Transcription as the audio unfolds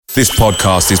This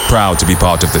podcast is proud to be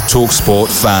part of the TalkSport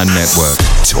Fan Network.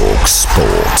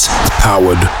 TalkSport.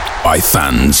 Powered by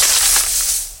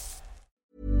fans.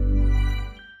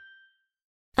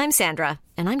 I'm Sandra,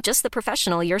 and I'm just the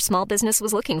professional your small business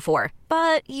was looking for.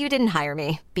 But you didn't hire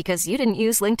me because you didn't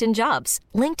use LinkedIn Jobs.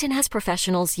 LinkedIn has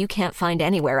professionals you can't find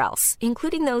anywhere else,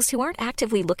 including those who aren't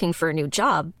actively looking for a new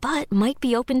job, but might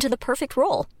be open to the perfect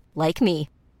role, like me.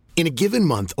 In a given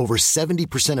month, over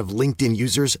 70% of LinkedIn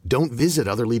users don't visit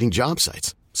other leading job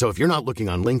sites. So if you're not looking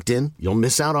on LinkedIn, you'll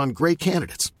miss out on great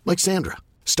candidates like Sandra.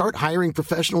 Start hiring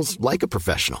professionals like a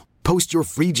professional. Post your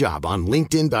free job on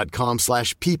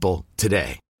linkedin.com/people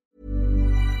today.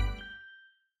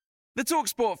 The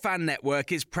TalkSport Fan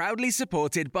Network is proudly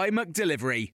supported by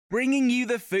McDelivery, bringing you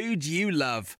the food you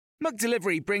love.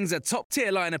 McDelivery brings a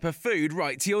top-tier lineup of food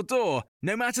right to your door.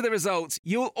 No matter the result,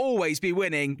 you'll always be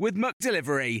winning with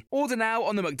McDelivery. Order now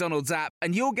on the McDonald's app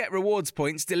and you'll get rewards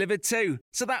points delivered too.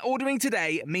 So that ordering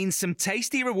today means some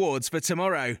tasty rewards for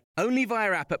tomorrow. Only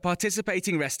via app at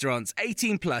participating restaurants.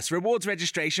 18 plus. Rewards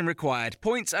registration required.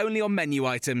 Points only on menu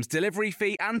items. Delivery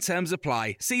fee and terms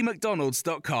apply. See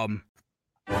mcdonalds.com.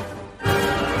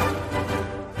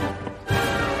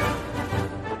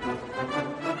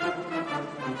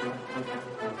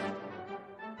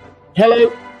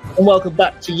 Hello and welcome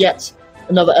back to yet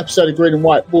another episode of Green and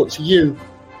White, brought to you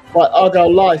by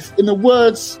Argyle Life. In the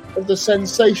words of the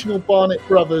sensational Barnett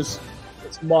brothers,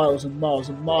 it's miles and miles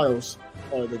and miles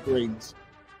by the Greens.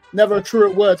 Never a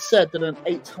truer word said than an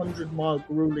 800-mile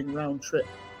gruelling round trip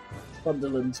to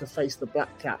Sunderland to face the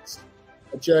Black Cats,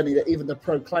 a journey that even the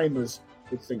proclaimers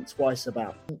would think twice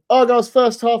about. Argyle's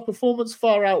first half performance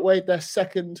far outweighed their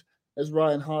second as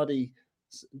Ryan Hardy's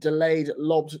delayed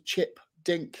lobbed chip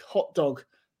dink hot dog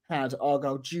had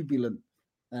Argyle jubilant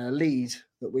lead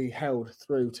that we held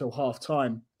through till half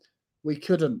time. We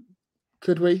couldn't.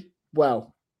 Could we?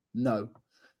 Well, no.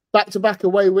 Back-to-back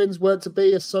away wins weren't to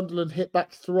be as Sunderland hit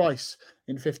back thrice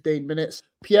in 15 minutes.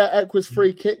 Pierre Ekwa's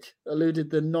free kick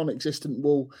eluded the non-existent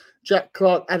wall. Jack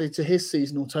Clark added to his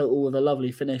seasonal total with a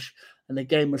lovely finish, and the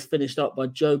game was finished up by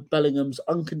Joe Bellingham's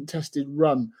uncontested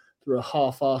run through a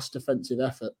half-arsed defensive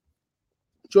effort.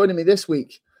 Joining me this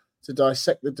week to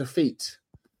dissect the defeat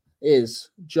is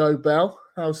Joe Bell.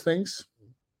 How's things?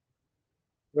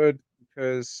 Good,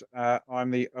 because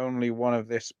I'm the only one of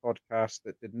this podcast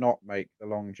that did not make the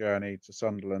long journey to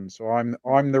Sunderland. So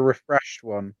I'm the refreshed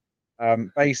one.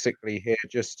 Basically here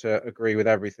just to agree with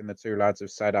everything the two lads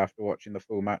have said after watching the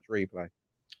full match replay.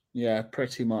 Yeah,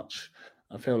 pretty much.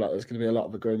 I feel like there's going to be a lot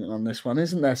of agreement on this one,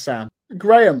 isn't there, Sam?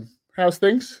 Graham, how's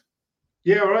things?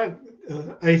 Yeah, all right.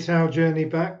 8-hour journey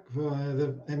back via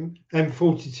the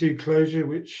M42 closure,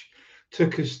 which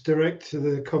took us direct to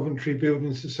the Coventry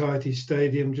Building Society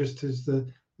Stadium just as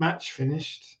the match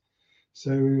finished.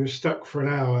 So we were stuck for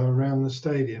an hour around the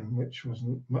stadium, which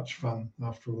wasn't much fun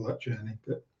after all that journey,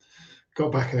 but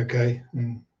got back okay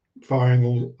and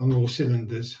firing on all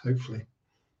cylinders, hopefully.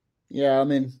 Yeah, I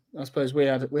mean, I suppose we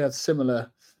had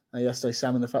similar yesterday,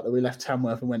 Sam, in the fact that we left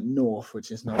Tamworth and went north, which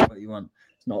is not what you want.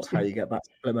 It's not how you get back to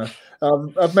Plymouth.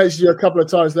 I've mentioned you a couple of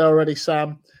times there already,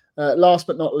 Sam. Last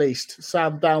but not least,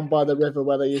 Sam down by the river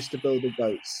where they used to build the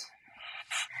boats.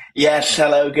 Yes,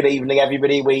 hello, good evening,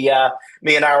 everybody. Me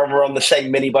and Aaron were on the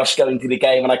same minibus going to the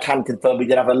game, and I can confirm we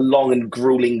did have a long and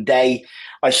grueling day.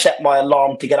 I set my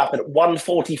alarm to get up at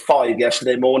 1:45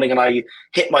 yesterday morning, and I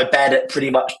hit my bed at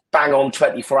pretty much bang on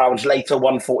 24 hours later,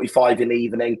 1:45 in the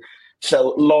evening.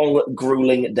 So long,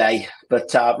 grueling day,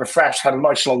 but refreshed, had a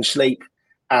nice long sleep,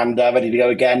 and ready to go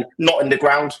again. Not in the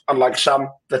ground, unlike some,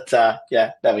 but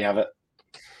yeah, there we have it.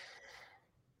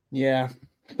 Yeah.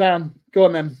 Sam, go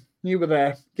on then. You were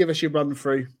there. Give us your run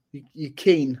through. You're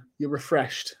keen. You're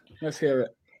refreshed. Let's hear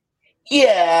it.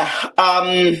 Yeah.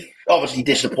 Obviously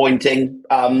disappointing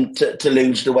to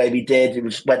lose the way we did.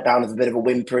 It went down with a bit of a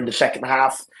whimper in the second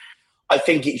half. I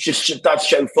think it just does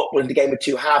show football in the game of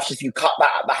two halves. If you cut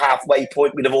that at the halfway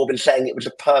point, we'd have all been saying it was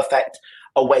a perfect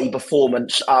away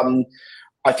performance.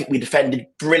 I think we defended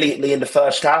brilliantly in the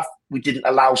first half. We didn't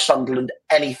allow Sunderland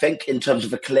anything in terms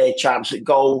of a clear chance at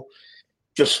goal.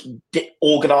 Just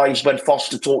organised when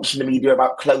Foster talks in the media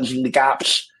about closing the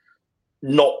gaps,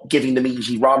 not giving them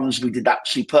easy runs. We did that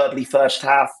superbly first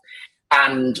half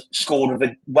and scored with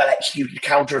a well-executed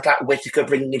counter-attack. Whittaker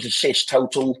bringing his assist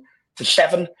total to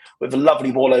 7 with a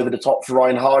lovely ball over the top for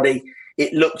Ryan Hardy.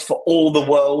 It looked for all the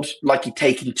world like he'd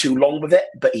taken too long with it,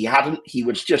 but he hadn't. He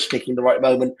was just picking the right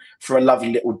moment for a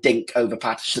lovely little dink over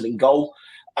Patterson in goal.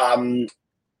 And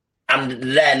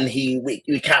then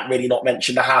we can't really not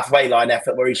mention the halfway line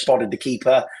effort where he spotted the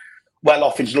keeper well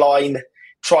off his line,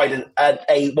 tried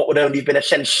a what would only have been a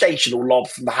sensational lob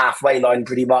from the halfway line,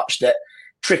 pretty much, that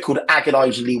trickled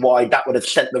agonisingly wide. That would have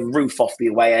sent the roof off the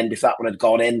away end if that one had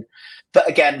gone in. But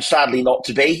again, sadly not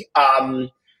to be.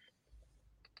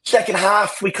 Second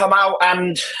half, we come out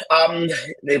and I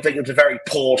think it was a very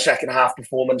poor second half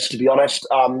performance, to be honest.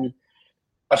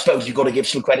 I suppose you've got to give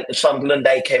some credit to Sunderland.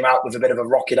 They came out with a bit of a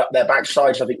rocket up their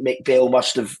backsides. I think Mick Beale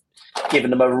must have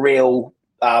given them a real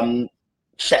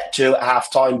set to at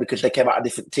half-time because they came out a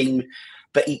different team.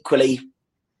 But equally,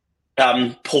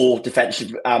 poor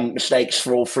defensive mistakes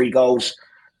for all 3 goals.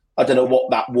 I don't know what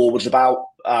that war was about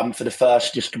for the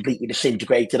first, just completely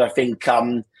disintegrated. I think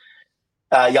young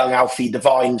Alfie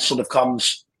Devine sort of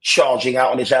comes charging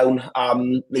out on his own,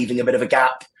 leaving a bit of a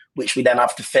gap, which we then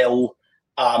have to fill.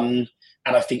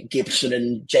 And I think Gibson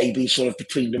and JB sort of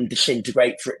between them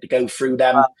disintegrate for it to go through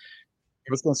them. I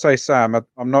was going to say, Sam,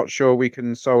 I'm not sure we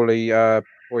can solely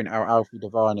point out Alfie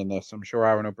Devine in this. I'm sure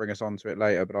Aaron will bring us onto it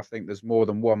later, but I think there's more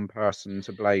than one person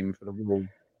to blame for the rule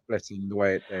splitting the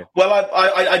way it did. Well,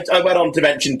 I went on to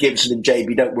mention Gibson and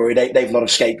JB. Don't worry, they've not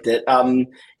escaped it.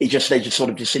 They just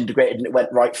sort of disintegrated and it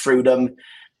went right through them.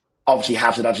 Obviously,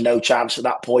 Hazard has no chance at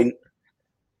that point.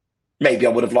 Maybe I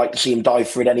would have liked to see him dive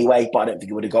for it anyway, but I don't think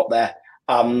he would have got there.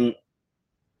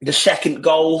 The second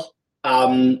goal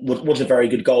was a very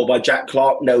good goal by Jack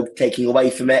Clark, no taking away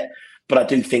from it. But I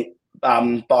do think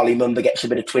Barley Mumba gets a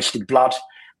bit of twisted blood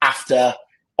after,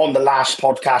 on the last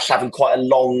podcast, having quite a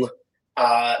long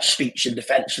speech in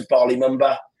defence of Barley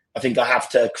Mumba. I think I have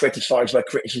to criticise where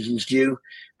criticism's due.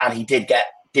 And he did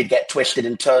get twisted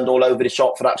and turned all over the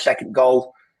shop for that second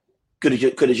goal. Could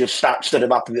have just stood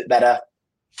him up a bit better,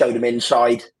 showed him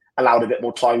inside, allowed a bit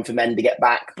more time for men to get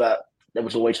back, but it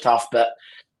was always tough. But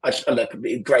look,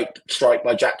 a great strike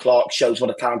by Jack Clark, shows what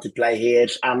a talented player he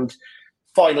is. And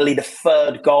finally, the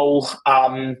third goal.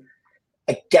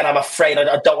 Again, I'm afraid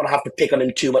I don't want to have to pick on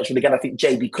him too much. But again, I think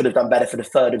JB could have done better for the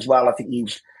third as well. I think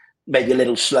he's maybe a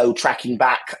little slow tracking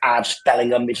back as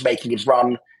Bellingham is making his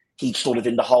run. He's sort of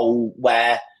in the hole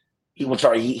where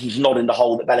he's not in the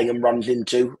hole that Bellingham runs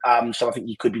into. So I think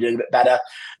he could be doing a bit better.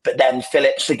 But then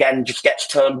Phillips, again, just gets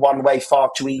turned one way far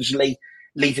too easily,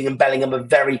 leaving him Bellingham a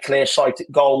very clear-sighted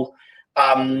goal.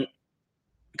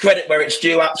 Credit where it's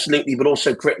due, absolutely, but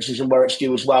also criticism where it's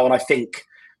due as well. And I think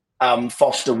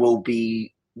Foster will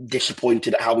be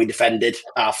disappointed at how we defended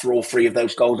for all 3 of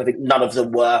those goals. I think none of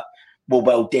them were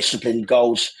well-disciplined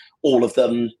goals. All of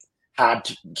them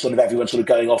had sort of everyone sort of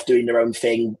going off doing their own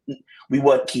thing. We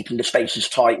weren't keeping the spaces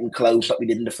tight and close like we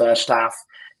did in the first half.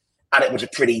 And it was a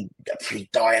pretty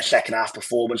dire second half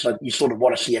performance. You sort of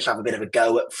want to see us have a bit of a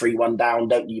go at 3-1 down,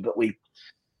 don't you? But we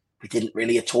didn't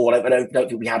really at all. I don't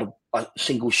think we had a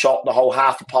single shot the whole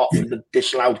half, apart from the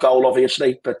disallowed goal,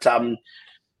 obviously. But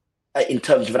in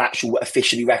terms of an actual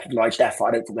officially recognised effort,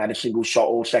 I don't think we had a single shot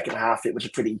all second half. It was a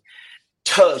pretty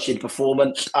turgid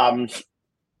performance.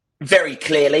 Very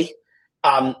clearly,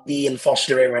 the Ian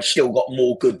Foster era has still got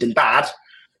more good than bad,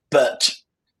 but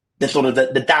the sort of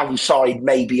the downside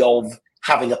maybe of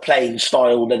having a playing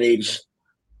style that is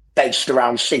based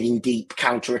around sitting deep,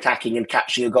 counter-attacking and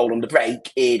catching a goal on the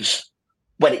break is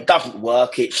when it doesn't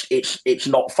work, it's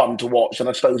not fun to watch. And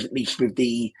I suppose at least with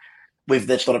the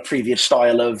sort of previous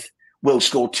style of we'll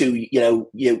score 2,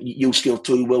 you'll score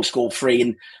 2, we'll score 3,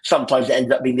 and sometimes it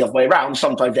ends up being the other way around.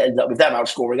 Sometimes it ends up with them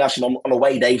outscoring us, and on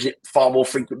away days it far more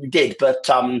frequently did. But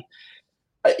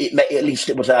at least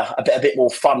it was a bit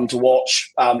more fun to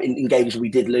watch in games we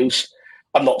did lose.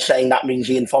 I'm not saying that means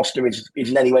Ian Foster is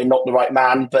in any way not the right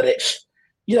man, but it's,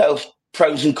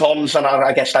 pros and cons, and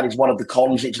I guess that is one of the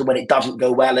cons. It's when it doesn't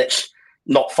go well, it's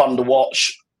not fun to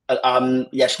watch.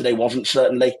 Yesterday wasn't,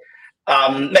 certainly.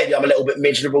 Maybe I'm a little bit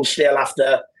miserable still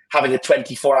after having a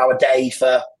 24-hour day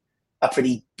for a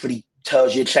pretty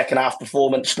turgid second half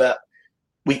performance, but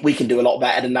we can do a lot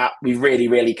better than that. We really,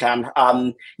 really can.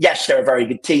 Yes, they're a very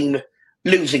good team.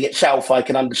 Losing itself, I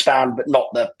can understand, but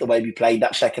not the way we played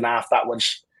that second half. That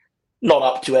was not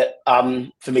up to it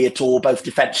for me at all, both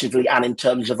defensively and in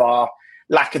terms of our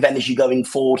lack of energy going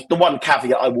forward. The one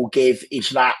caveat I will give is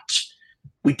that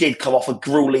we did come off a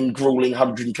grueling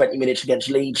 120 minutes against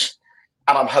Leeds,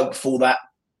 and I'm hopeful that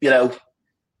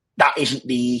that isn't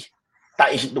the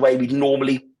way we'd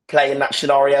normally play in that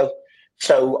scenario.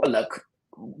 So look,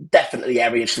 definitely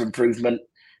areas for improvement.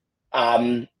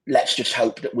 Let's just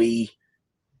hope that we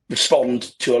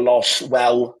respond to a loss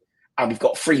well, and we've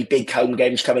got 3 big home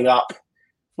games coming up.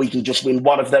 We can just win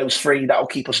one of those 3. That'll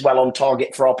keep us well on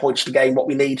target for our points to gain what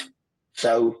we need.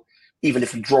 So even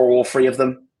if we draw all 3 of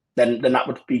them, then that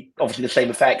would be obviously the same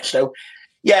effect. So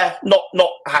yeah, not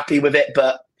happy with it,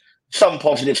 but some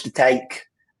positives to take.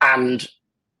 And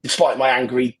despite my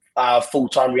angry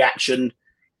full-time reaction,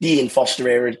 the Ian Foster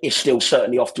era is still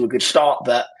certainly off to a good start,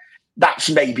 but that's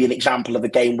maybe an example of a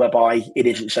game whereby it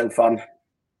isn't so fun.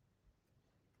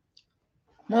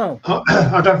 Well,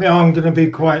 I don't think I'm going to be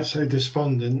quite so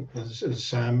despondent as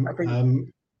Sam.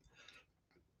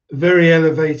 Very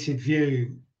elevated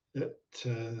view at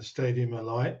the Stadium of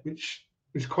Light, which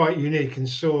was quite unique, and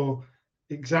saw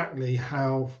exactly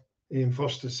how Ian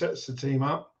Foster sets the team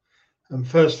up. And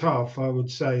first half, I would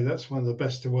say that's one of the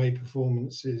best away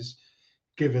performances,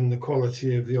 given the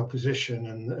quality of the opposition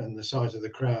and the size of the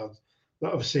crowd,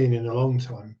 that I've seen in a long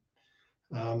time.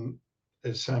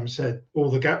 As Sam said,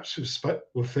 all the gaps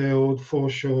were filled.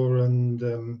 Forshaw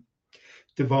and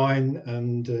Devine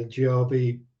and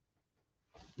GRB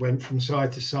went from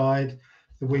side to side.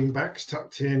 The wing backs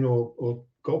tucked in or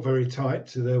got very tight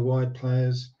to their wide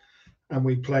players, and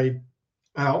we played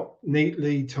out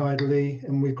neatly, tidily,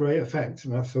 and with great effect.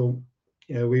 And I thought,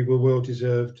 we were well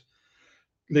deserved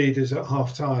leaders at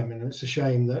half time, and it's a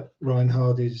shame that Ryan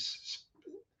Hardy's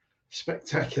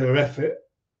spectacular effort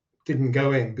didn't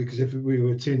go in, because if we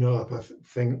were 2-0 up, I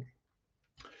think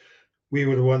we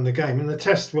would have won the game. And the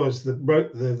test was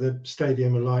the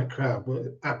Stadium of Light crowd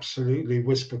were absolutely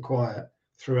whisper quiet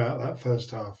throughout that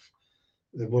first half.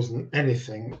 There wasn't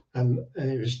anything, and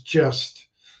it was just,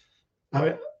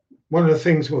 one of the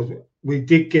things was we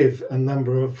did give a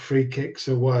number of free kicks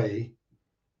away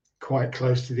quite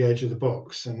close to the edge of the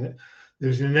box, and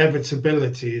there's an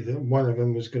inevitability that one of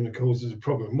them was going to cause us a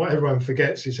problem. What everyone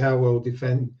forgets is how well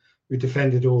we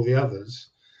defended all the others,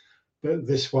 but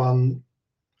this one,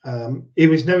 he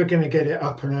was never going to get it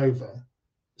up and over,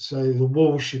 so the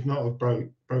wall should not have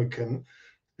broken,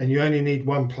 and you only need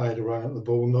one player to run at the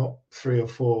ball, not 3 or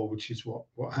 4, which is what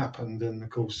happened. And of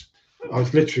course, I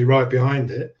was literally right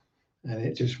behind it, and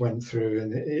it just went through,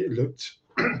 and it looked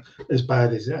as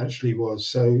bad as it actually was.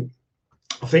 So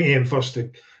I think Ian Foster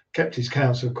kept his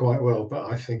counsel quite well,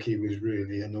 but I think he was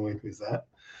really annoyed with that,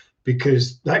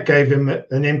 because that gave him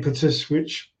an impetus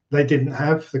which they didn't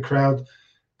have. The crowd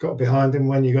got behind him.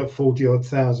 When you got 40-odd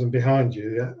thousand behind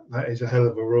you, that is a hell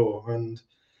of a roar. And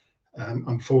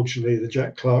unfortunately, the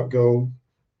Jack Clark goal,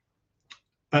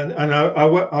 and I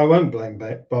won't blame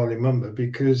Barley Mumba,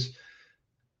 because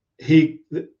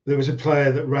there was a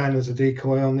player that ran as a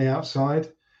decoy on the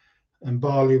outside, and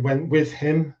Barley went with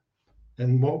him.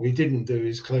 And what we didn't do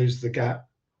is close the gap,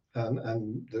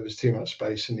 and there was too much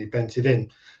space, and he bent it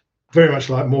in, very much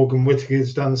like Morgan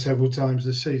Whittaker's done several times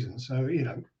this season. So,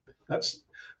 that's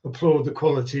applaud the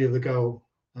quality of the goal.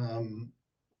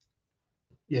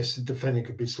 Yes, the defending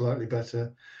could be slightly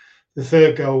better. The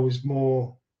third goal was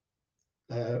more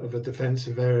of a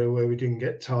defensive area where we didn't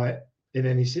get tight in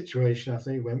any situation. I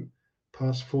think it went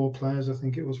past 4 players. I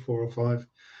think it was 4 or 5,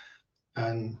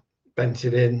 and bent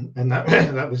it in, and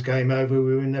that was game over.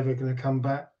 We were never going to come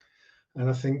back, and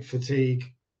I think fatigue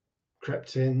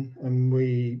crept in, and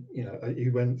he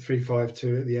went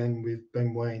 3-5-2 at the end with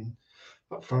Ben Waine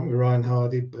up front with Ryan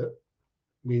Hardy, but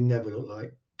we never looked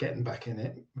like getting back in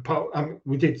it.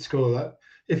 We did score that.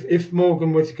 If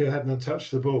Morgan Whittaker hadn't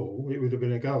touched the ball, it would have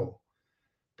been a goal,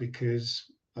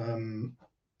 because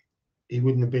he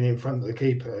wouldn't have been in front of the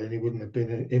keeper, and he wouldn't have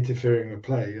been interfering with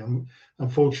play.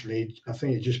 Unfortunately, I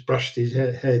think he just brushed his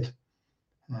head.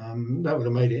 That would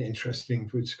have made it interesting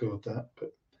if we'd scored that.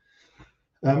 But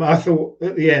I thought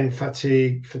at the end,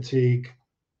 fatigue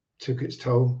took its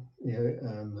toll.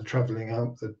 The travelling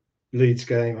up, the Leeds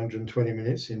game, 120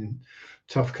 minutes in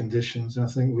tough conditions. I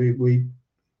think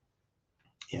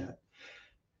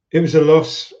it was a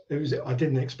loss. I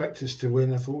didn't expect us to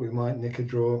win. I thought we might nick a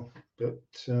draw. But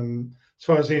as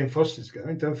far as Ian Foster's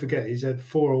going, don't forget he's had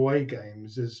 4 away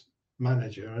games as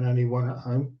manager and only 1 at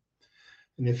home.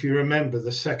 And if you remember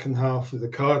the second half of the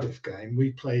Cardiff game,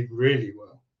 we played really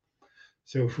well.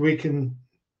 So if we can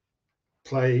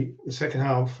play the second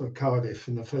half of Cardiff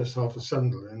and the first half of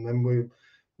Sunderland, then we're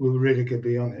really going to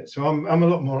be on it. So I'm a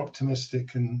lot more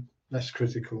optimistic and less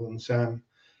critical than Sam.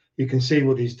 You can see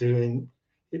what he's doing.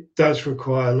 It does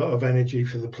require a lot of energy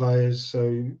for the players,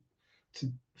 so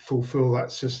to fulfill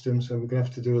that system. So we're going to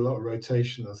have to do a lot of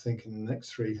rotation, I think, in the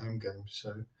next 3 home games.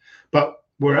 But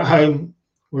we're at home.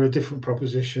 We're a different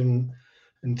proposition,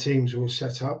 and teams will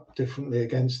set up differently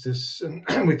against us,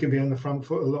 and we can be on the front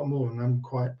foot a lot more. And I'm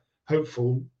quite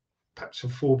hopeful. Perhaps a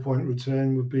 4-point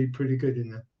return would be pretty good in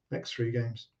the next 3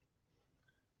 games.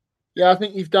 Yeah, I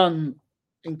think you've done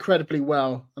incredibly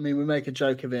well. I mean, we make a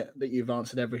joke of it that you've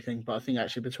answered everything, but I think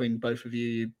actually between both of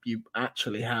you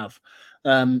actually have.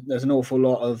 There's an awful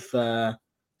lot of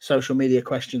social media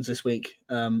questions this week,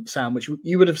 Sam, which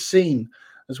you would have seen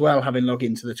as well, having logged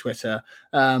into the Twitter,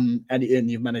 and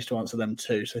you've managed to answer them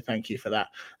too. So thank you for that.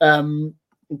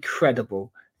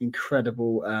 Incredible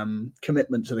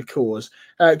commitment to the cause.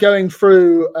 Going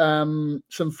through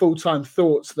some full-time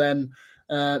thoughts then,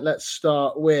 let's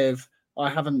start with, I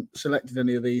haven't selected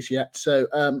any of these yet. So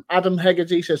Adam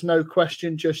Hegarty says, no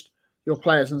question, just your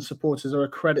players and supporters are a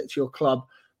credit to your club.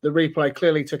 The replay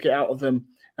clearly took it out of them,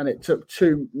 and it took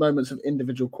 2 moments of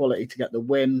individual quality to get the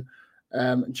win.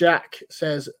 Jack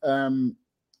says,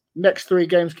 next 3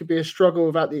 games could be a struggle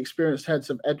without the experienced heads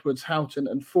of Edwards, Houghton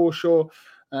and Forshaw.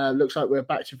 Looks like we're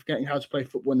back to forgetting how to play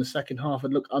football in the second half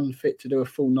and look unfit to do a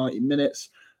full 90 minutes.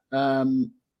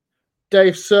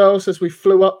 Dave Searle says, we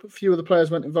flew up. A few of the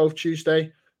players weren't involved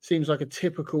Tuesday. Seems like a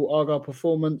typical Argyle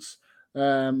performance.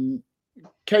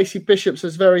 Casey Bishop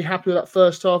says, very happy with that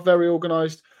first half, very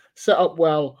organised, set up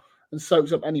well and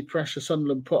soaks up any pressure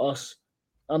Sunderland put us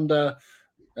under.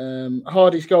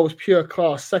 Hardy's goal was pure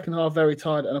class. Second half, very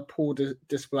tired and a poor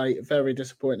display. Very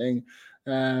disappointing.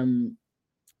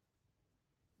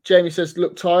 Jamie says,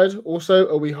 look tired. Also,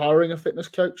 are we hiring a fitness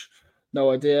coach?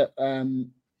 No idea.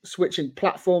 Switching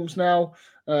platforms now.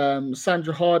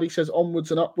 Sandra Hardy says,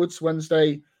 onwards and upwards.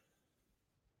 Wednesday,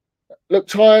 look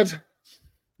tired.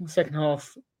 Second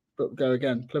half, but go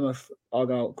again. Plymouth,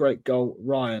 Argyle, great goal.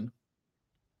 Ryan.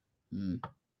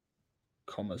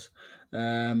 Commas.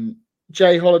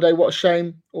 Jay Holiday, what a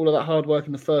shame. All of that hard work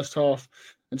in the first half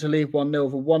and to leave 1-0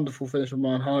 with a wonderful finish from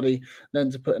Ryan Hardy,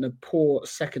 then to put in a poor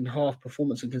second half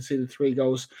performance and conceded 3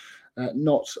 goals.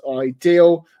 Not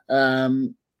ideal.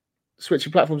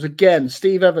 Switching platforms again.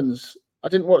 Steve Evans, I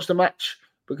didn't watch the match,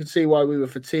 but could see why we were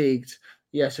fatigued.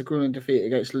 Yes, a grueling defeat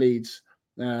against Leeds.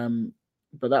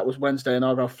 But that was Wednesday and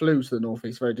Argyle flew to the North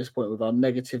East. Very disappointed with our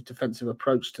negative defensive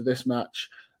approach to this match.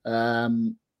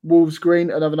 Wolves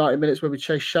Green, another 90 minutes where we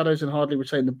chased shadows and hardly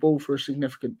retained the ball for a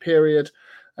significant period.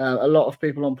 A lot of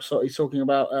people on Passotti talking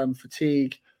about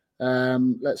fatigue.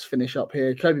 Let's finish up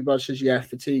here. Kobe Budge says, yeah,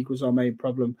 fatigue was our main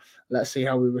problem. Let's see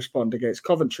how we respond against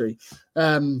Coventry.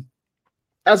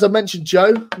 As I mentioned,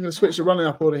 Joe, I'm going to switch the running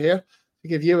up order here to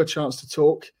give you a chance to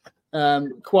talk.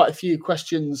 Quite a few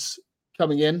questions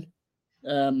coming in.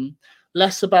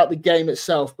 Less about the game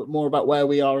itself, but more about where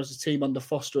we are as a team under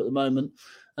Foster at the moment.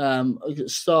 I'm going to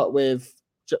start with,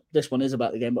 this one is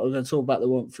about the game, but I'm going to talk about the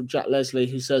one from Jack Leslie,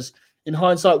 who says, in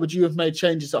hindsight, would you have made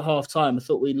changes at half-time? I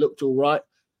thought we looked all right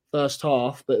first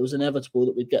half, but it was inevitable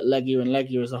that we'd get leggier and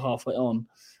leggier as the halfway on.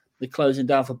 The closing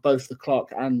down for both the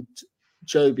Clark and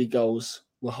Joby goals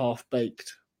were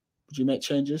half-baked. Would you make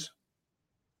changes?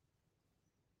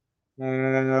 I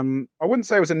wouldn't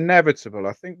say it was inevitable.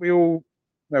 I think we all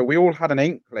had an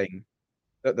inkling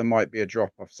that there might be a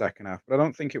drop-off second half, but I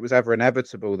don't think it was ever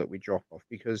inevitable that we drop off,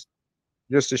 because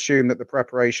just assume that the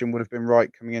preparation would have been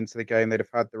right coming into the game. They'd have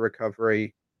had the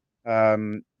recovery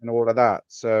and all of that.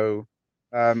 So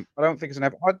I don't think it's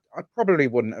I probably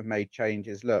wouldn't have made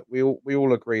changes. Look, we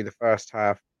all agree the first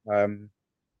half,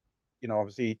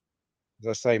 obviously, as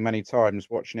I say many times,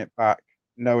 watching it back,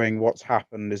 knowing what's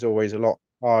happened is always a lot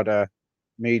harder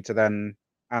for me to then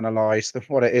analyse than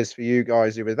what it is for you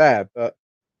guys who were there. But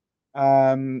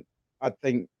I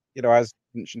think, as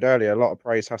mentioned earlier, a lot of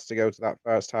praise has to go to that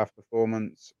first half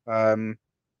performance. And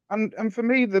for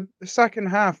me, the second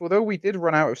half, although we did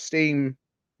run out of steam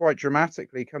quite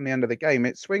dramatically come the end of the game,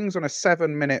 it swings on a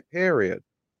 7-minute period.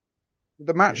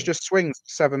 The match just swings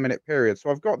 7-minute period.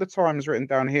 So I've got the times written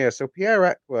down here. So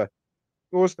Pierre Ekwa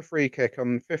scores the free kick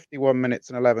on 51 minutes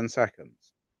and 11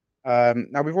 seconds.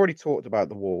 Now, we've already talked about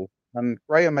the wall, and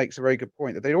Graham makes a very good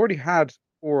point that they'd already had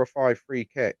 4 or 5 free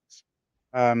kicks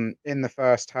in the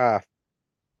first half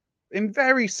in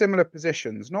very similar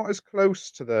positions, not as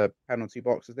close to the penalty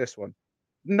box as this one.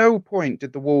 No point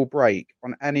did the wall break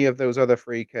on any of those other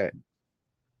free kicks.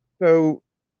 So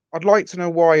I'd like to know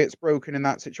why it's broken in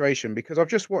that situation, because I've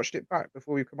just watched it back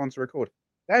before we've come on to record.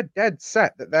 They're dead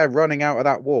set that they're running out of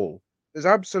that wall. There's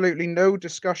absolutely no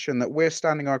discussion that we're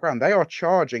standing our ground. They are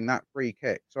charging that free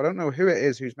kick. So I don't know who it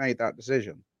is who's made that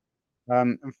decision.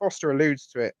 And Foster alludes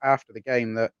to it after the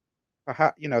game that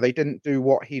perhaps, they didn't do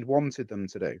what he'd wanted them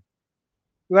to do.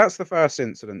 So that's the first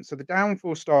incident. So the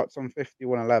downfall starts on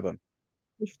 51-11.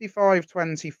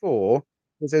 55-24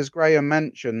 is, as Graham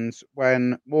mentioned,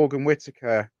 when Morgan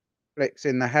Whittaker flicks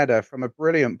in the header from a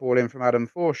brilliant ball in from Adam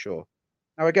Forshaw.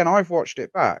 Now, again, I've watched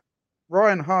it back.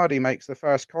 Ryan Hardy makes the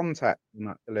first contact in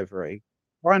that delivery.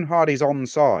 Ryan Hardy's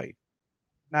onside.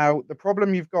 Now, the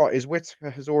problem you've got is Whittaker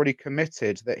has already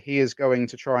committed that he is going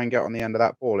to try and get on the end of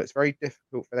that ball. It's very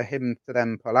difficult for him to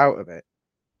then pull out of it.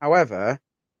 However,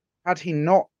 had he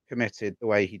not committed the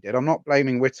way he did, I'm not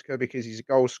blaming Whittaker because he's a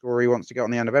goal scorer, he wants to get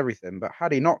on the end of everything, but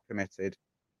had he not committed,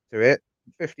 to it,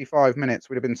 55 minutes,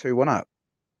 we'd have been 2-1 up.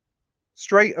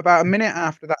 Straight about a minute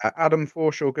after that, Adam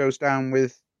Forshaw goes down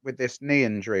with this knee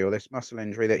injury or this muscle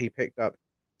injury that he picked up,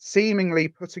 seemingly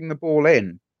putting the ball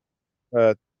in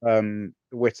for the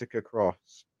Whittaker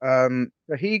cross. So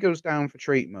he goes down for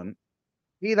treatment.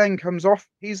 He then comes off.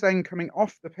 He's then coming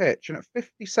off the pitch, and at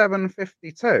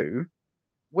 57:52,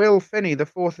 Will Finney, the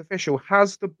fourth official,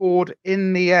 has the board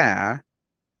in the air,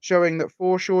 showing that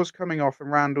Forshaw's coming off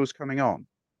and Randall's coming on.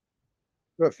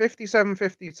 So at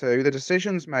 57:52, the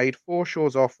decision's made.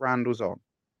 Forshaw's off, Randall's on.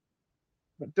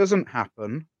 That doesn't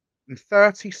happen. And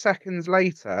 30 seconds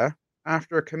later,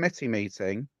 after a committee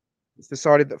meeting, it's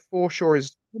decided that Forshaw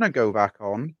is going to go back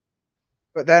on.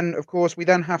 But then, of course, we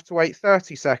then have to wait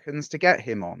 30 seconds to get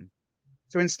him on.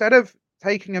 So instead of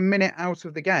taking a minute out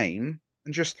of the game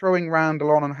and just throwing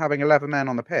Randall on and having 11 men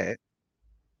on the pitch,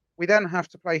 we then have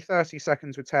to play 30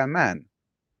 seconds with 10 men.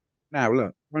 Now,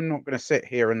 look, I'm not going to sit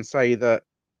here and say that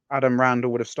Adam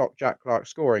Randall would have stopped Jack Clark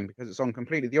scoring, because it's on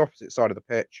completely the opposite side of the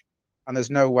pitch. And there's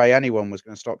no way anyone was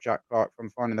going to stop Jack Clark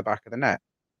from finding the back of the net.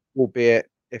 Albeit,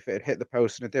 if it had hit the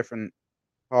post in a different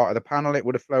part of the panel, it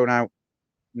would have flown out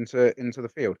into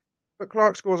the field. But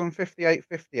Clark scores on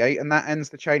 58-58, and that ends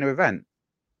the chain of events.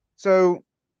 So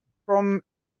from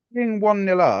being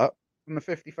 1-0 up from the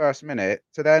 51st minute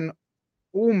to then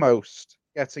almost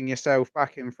getting yourself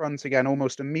back in front again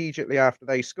almost immediately after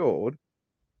they scored,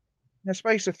 in the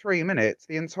space of 3 minutes,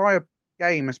 the entire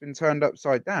game has been turned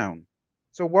upside down.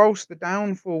 So whilst the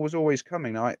downfall was always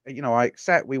coming, I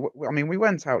accept we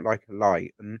went out like a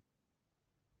light, and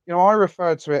I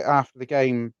referred to it after the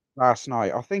game last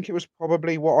night. I think it was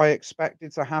probably what I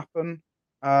expected to happen.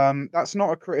 That's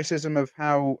not a criticism of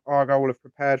how Argyle will have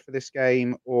prepared for this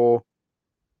game or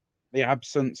the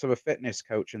absence of a fitness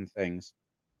coach and things.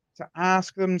 To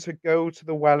ask them to go to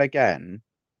the well again,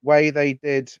 way they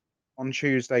did on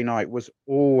Tuesday night, was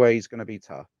always going to be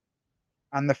tough.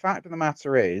 And the fact of the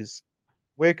matter is,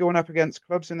 we're going up against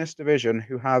clubs in this division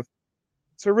who have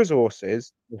better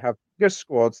resources, who have bigger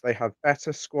squads, they have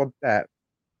better squad depth.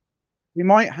 We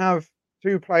might have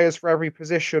 2 players for every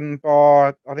position,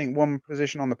 bar, I think, 1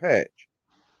 position on the pitch.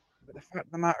 But the fact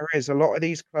of the matter is, a lot of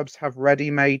these clubs have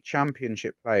ready-made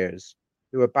championship players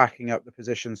who are backing up the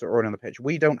positions that are already on the pitch.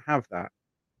 We don't have that.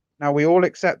 Now, we all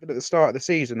accepted at the start of the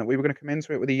season that we were going to come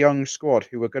into it with a young squad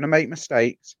who were going to make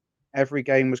mistakes. Every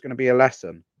game was going to be a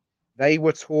lesson. They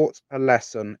were taught a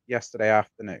lesson yesterday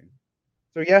afternoon.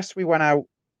 So, yes, we went out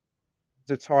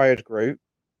as a tired group.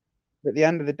 But at the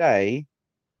end of the day,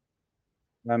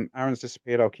 Aaron's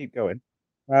disappeared. I'll keep going.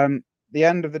 The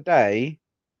end of the day,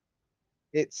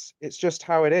 it's just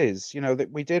how it is.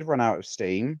 That we did run out of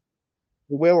steam.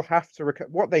 We will have to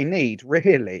what they need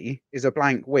really is a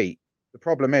blank week. The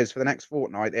problem is, for the next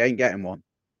fortnight, they ain't getting one.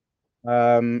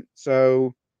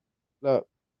 So look,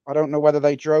 I don't know whether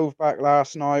they drove back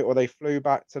last night or they flew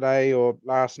back today or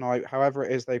last night. However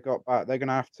it is they've got back, they're going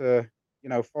to have to,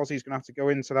 Fozzie's going to have to go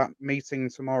into that meeting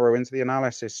tomorrow, into the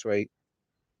analysis suite.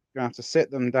 He's going to have to sit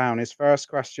them down. His first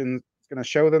question is going to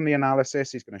show them the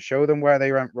analysis. He's going to show them where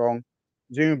they went wrong.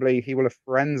 Presumably, he will have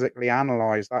forensically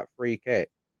analysed that free kick,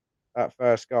 that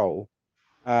first goal.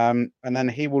 And then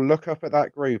he will look up at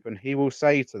that group and he will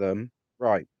say to them,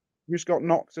 right, who's got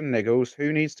knocks and niggles?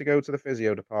 Who needs to go to the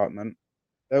physio department?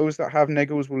 Those that have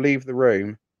niggles will leave the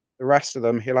room. The rest of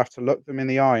them, he'll have to look them in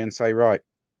the eye and say, right,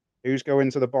 who's going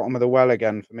to the bottom of the well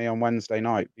again for me on Wednesday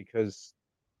night? Because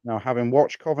having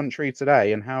watched Coventry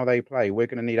today and how they play, we're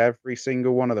going to need every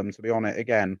single one of them to be on it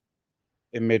again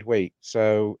in midweek.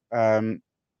 So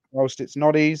whilst it's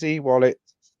not easy, while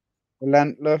it's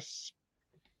relentless,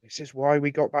 this is why we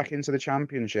got back into the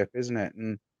Championship, isn't it?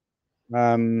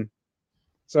 And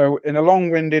so in a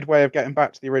long-winded way of getting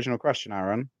back to the original question,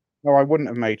 Aaron, no, I wouldn't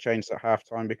have made changes at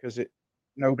halftime because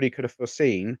nobody could have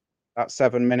foreseen that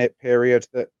 7-minute period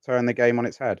that turned the game on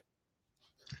its head.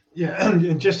 Yeah,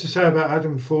 and just to say about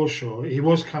Adam Forshaw, he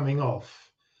was coming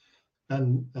off,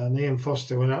 and Ian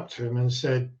Foster went up to him and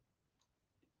said,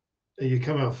 "Are you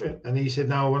coming off?" And he said,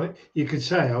 "No, I want it." You could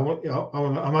say, I'm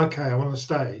okay. I want to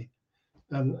stay,"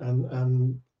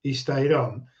 and he stayed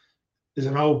on. As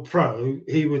an old pro,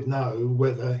 he would know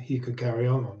whether he could carry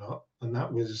on or not, and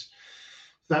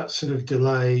that sort of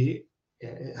delay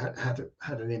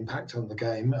had an impact on the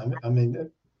game. I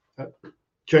mean,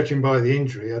 judging by the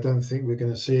injury, I don't think we're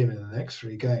going to see him in the next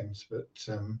 3 games. But it's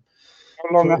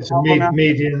a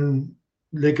median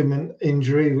ligament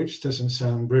injury, which doesn't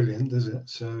sound brilliant, does it?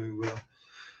 So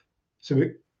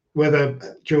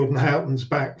whether Jordan Houghton's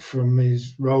back from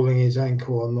his rolling his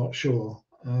ankle, I'm not sure.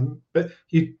 But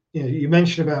you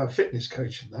mentioned about a fitness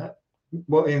coach and that.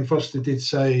 what Ian Foster did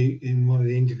say in one of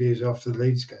the interviews after the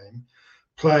Leeds game,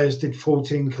 players did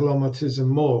 14 kilometres and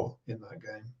more in that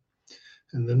game.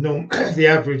 And the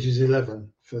average is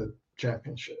 11 for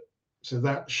Championship. So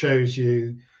that shows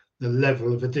you the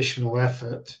level of additional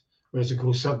effort, whereas, of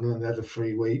course, Sunderland had a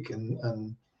free week.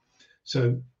 And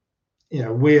so,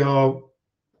 we are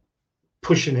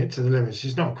pushing it to the limits.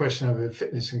 It's not a question of a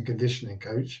fitness and conditioning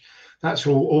coach. That's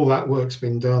all that work's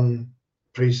been done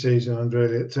pre-season under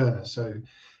Elliot Turner. So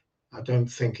I don't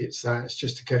think it's that. It's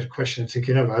just a question of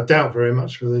ticking over. I doubt very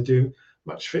much whether they do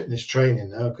much fitness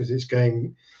training now, because it's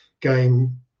game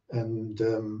and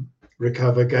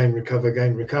recover, game,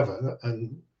 recover,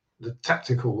 and the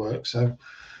tactical work. So,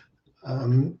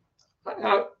 being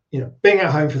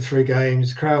at home for 3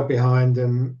 games, crowd behind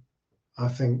them, I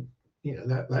think,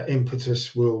 that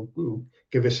impetus will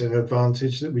give us an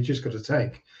advantage that we just got to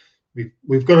take.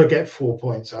 We've got to get 4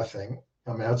 points, I think.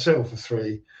 I mean, I'd settle for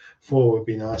 3. 4 would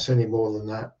be nice. Any more than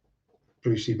that,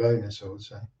 Brucey bonus, I would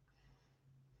say.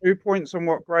 2 points on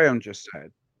what Graham just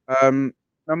said.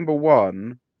 Number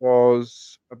one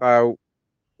was about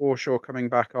Forshaw coming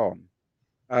back on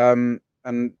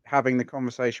and having the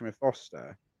conversation with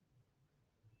Foster.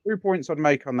 2 points I'd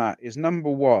make on that is, number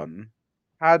one,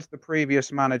 had the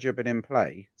previous manager been in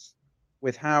place,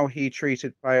 with how he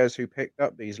treated players who picked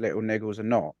up these little niggles and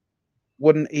not,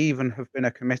 wouldn't even have been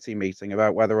a committee meeting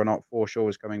about whether or not Forshaw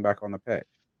was coming back on the pitch.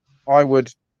 I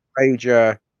would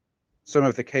wager some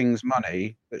of the King's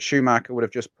money that Schumacher would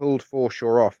have just pulled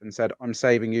Forshaw off and said, "I'm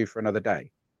saving you for another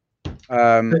day."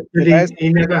 But he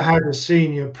never had a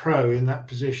senior pro in that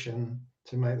position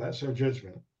to make that sort of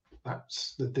judgment.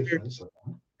 That's the difference.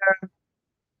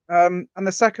 And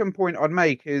the second point I'd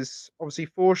make is, obviously,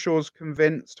 Forshaw's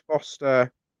convinced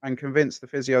Foster and convinced the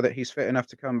physio that he's fit enough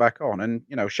to come back on. And,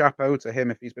 chapeau to him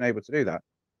if he's been able to do that.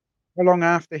 How long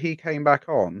after he came back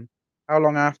on, how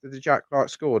long after the Jack Clark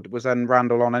scored was then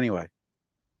Randall on anyway?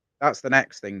 That's the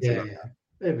next thing to look at.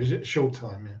 It was a short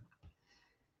time, yeah.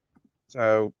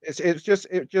 So it's just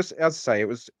as I say, it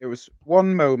was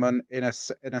one moment in a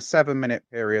 7-minute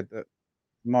period that,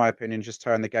 in my opinion, just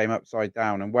turned the game upside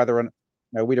down. And whether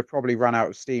we'd have probably run out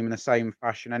of steam in the same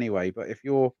fashion anyway. But if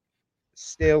you're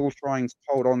still trying to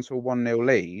hold on to a 1-0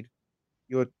 lead,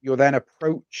 you're then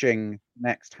approaching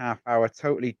next half hour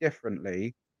totally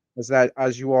differently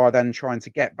as you are then trying to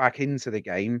get back into the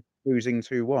game, losing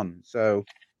 2-1. So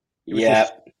it was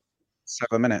just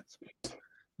 7 minutes.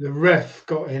 The ref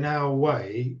got in our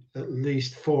way at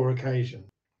least 4 occasions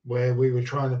where we were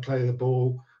trying to play the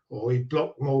ball, or he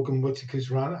blocked Morgan Whittaker's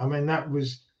run. I mean, that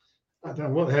was, I don't know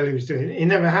what the hell he was doing. It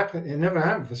never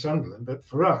happened for Sunderland, but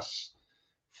for us,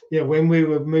 when we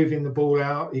were moving the ball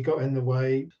out, he got in the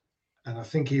way, and I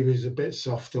think he was a bit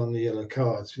soft on the yellow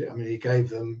cards. I mean, he gave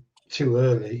them too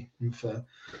early, and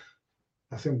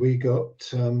I think we got,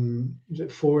 was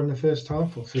it 4 in the first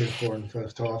half, or 3 or 4 in the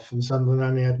first half, and Sunderland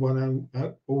only had 1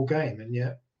 all game, and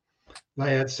yet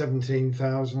they had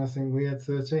 17,000, I think we had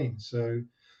 13. So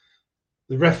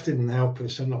the ref didn't help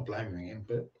us. I'm not blaming him,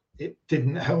 but it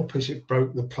didn't help us. It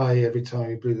broke the play every time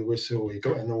he blew the whistle. He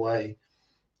got in the way,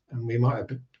 and we might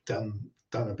have done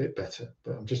a bit better.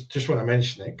 But I just want to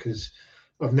mention it because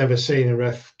I've never seen a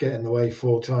ref get in the way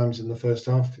 4 times in the first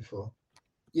half before.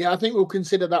 Yeah, I think we'll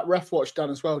consider that ref watch done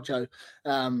as well, Joe.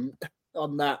 On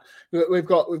that, we've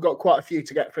got quite a few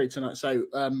to get through tonight. So,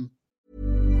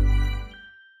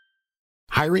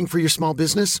 Hiring for your small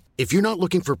business? If you're not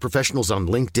looking for professionals on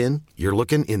LinkedIn, you're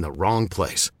looking in the wrong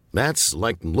place. That's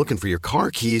like looking for your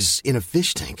car keys in a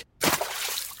fish tank.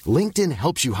 LinkedIn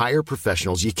helps you hire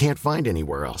professionals you can't find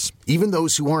anywhere else, even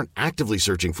those who aren't actively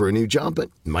searching for a new job but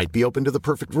might be open to the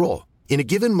perfect role. In a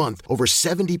given month, over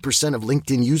 70% of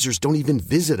LinkedIn users don't even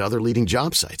visit other leading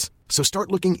job sites. So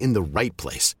start looking in the right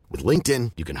place. With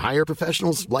LinkedIn, you can hire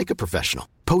professionals like a professional.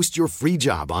 Post your free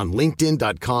job on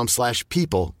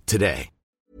linkedin.com/people today.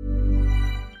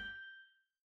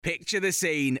 Picture the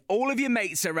scene. All of your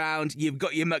mates around, you've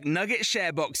got your McNugget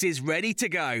share boxes ready to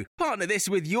go. Partner this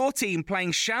with your team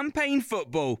playing champagne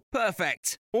football.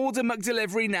 Perfect. Order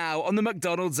McDelivery now on the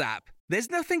McDonald's app. There's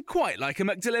nothing quite like a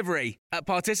McDelivery. At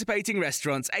participating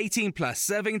restaurants, 18 plus,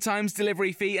 serving times,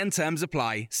 delivery fee and terms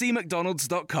apply. See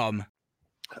mcdonalds.com.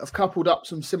 I've coupled up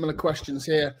some similar questions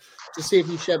here to see if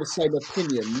you share the same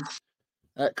opinions.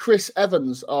 Chris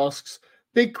Evans asks,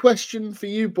 big question for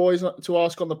you boys to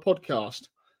ask on the podcast.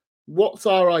 What's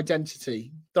our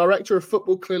identity? Director of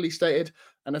football clearly stated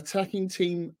an attacking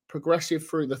team progressive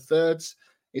through the thirds.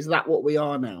 Is that what we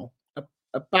are now?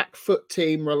 A back foot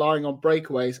team relying on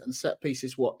breakaways and set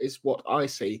pieces is what I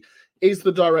see. Is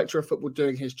the director of football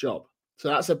doing his job? So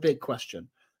that's a big question.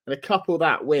 And to couple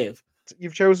that with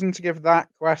chosen to give that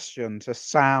question to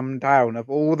Sam Down. Of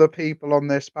all the people on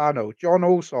this panel, John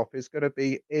Alsop is going to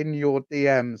be in your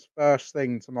DMs first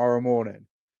thing tomorrow morning.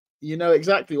 You know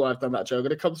exactly why I've done that, Joe. I'm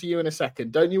going to come to you in a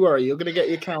second. Don't you worry. You're going to get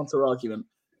your counter argument.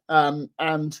 And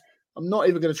I'm not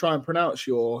even going to try and pronounce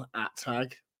your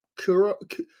 @tag.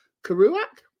 Kerouac?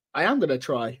 I am going to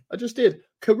try. I just did.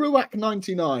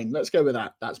 Kerouac99. Let's go with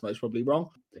that. That's most probably wrong.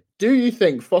 Do you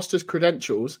think Foster's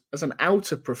credentials as an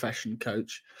out-of-profession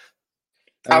coach...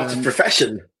 Out of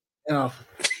profession? Oh.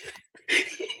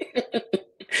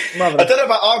 I don't know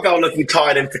about Argyle looking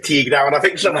tired and fatigued now, and I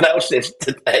think someone else is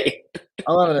today.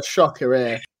 I'm having a shocker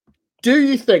here. Do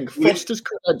you think Foster's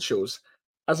credentials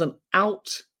as an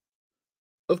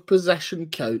out-of-possession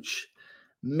coach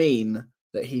mean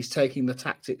that he's taking the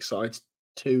tactics side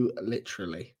too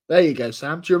literally? There you go,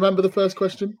 Sam. Do you remember the first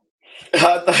question?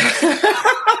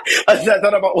 I don't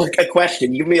know about a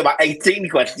question. You give me about 18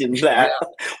 questions there.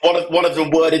 Yeah. One of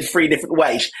them worded 3 different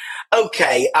ways.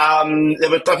 Okay. I think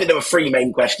there were 3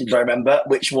 main questions I remember,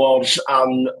 which was,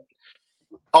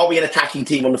 are we an attacking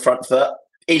team on the front foot?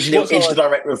 Is the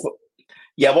director of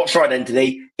what's our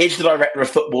identity? Is the director of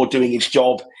football doing his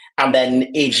job? And then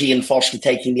is Ian Foster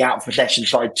taking the out of possession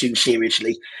side too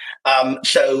seriously?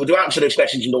 So to answer those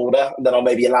questions in order, and then I'll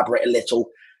maybe elaborate a little.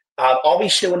 Are we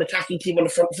still an attacking team on the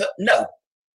front foot? No.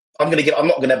 I'm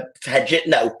not going to hedge it.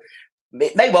 No.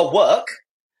 It may well work.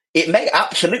 It may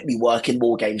absolutely work in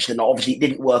more games than not. Obviously, it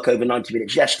didn't work over 90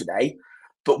 minutes yesterday,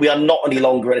 but we are not any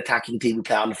longer an attacking team who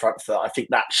play on the front foot. I think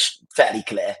that's fairly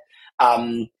clear.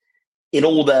 In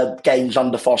all the games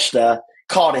under Foster,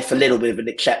 Cardiff a little bit of an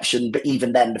exception, but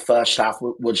even then the first half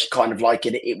was kind of like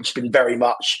it. It's been very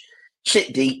much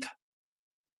sit deep,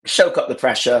 soak up the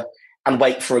pressure, and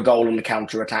wait for a goal on the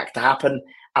counter-attack to happen,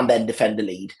 and then defend the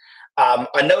lead.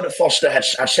 I know that Foster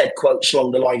has said quotes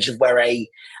along the lines of we're a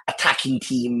attacking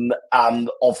team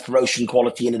of promotion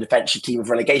quality and a defensive team of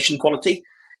relegation quality.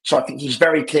 So I think he's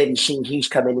very clearly seen he's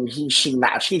come in and he's seen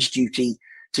that as his duty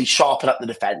to sharpen up the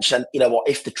defence. And you know what,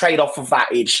 if the trade-off of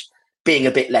that is being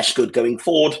a bit less good going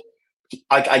forward,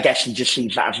 I guess he just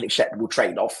sees that as an acceptable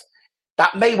trade-off.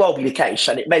 That may well be the case,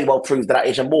 and it may well prove that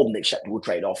is a more than acceptable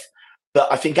trade-off.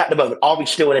 But I think at the moment, are we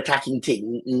still an attacking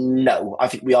team? No. I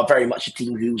think we are very much a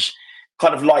team who's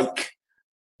kind of like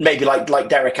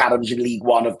Derek Adams in League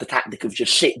One, of the tactic of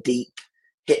just sit deep,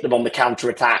 hit them on the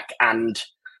counter-attack, and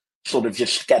sort of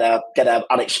just get a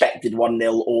unexpected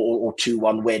 1-0 or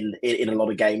 2-1 win in a lot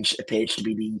of games. Appears to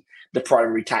be the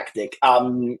primary tactic.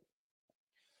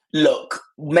 Look,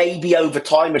 maybe over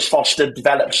time as Foster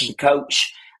develops as a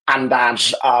coach and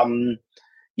as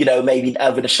maybe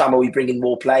over the summer we bring in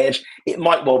more players, it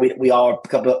might well be that we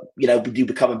do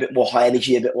become a bit more high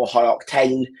energy, a bit more high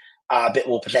octane, a bit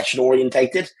more possession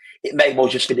orientated. It may well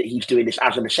just be that he's doing this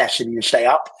as a necessity to stay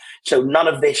up. So none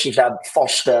of this is a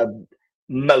Foster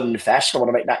moan fest. I want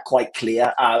to make that quite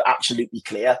clear, absolutely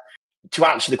clear. To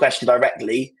answer the question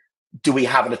directly, do we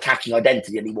have an attacking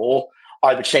identity anymore?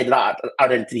 I would say that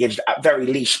identity has at very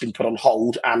least been put on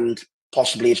hold and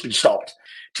possibly has been stopped.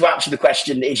 To answer the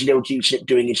question, is Neil Dewsnip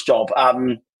doing his job?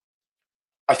 I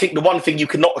think the one thing you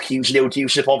cannot accuse Neil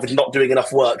Dewsnip of is not doing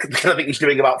enough work, because I think he's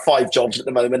doing about 5 jobs at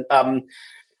the moment. I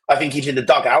think he's in the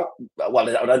dugout.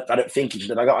 Well, I don't think he's in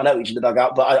the dugout. I know he's in the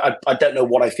dugout, but I don't know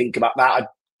what I think about that. It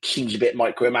seems a bit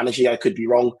micromanaging. I could be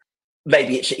wrong.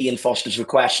 Maybe it's at Ian Foster's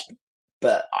request,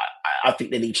 but I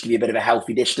think there needs to be a bit of a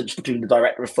healthy distance between the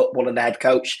director of football and the head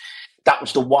coach. That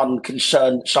was the one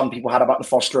concern some people had about the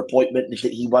Foster appointment, is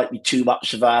that he might be too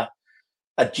much of a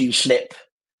Dewsnip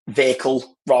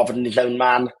vehicle rather than his own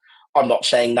man. I'm not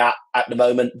saying that at the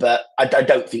moment, but I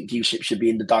don't think Dewsnip should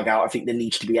be in the dugout. I think there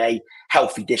needs to be a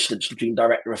healthy distance between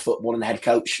director of football and head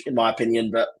coach, in my opinion,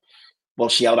 but we'll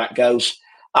see how that goes.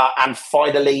 And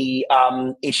finally,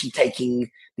 is he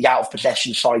taking the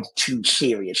out-of-possession side too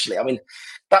seriously? I mean,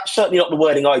 that's certainly not the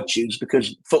wording I'd choose,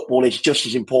 because football is just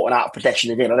as important out of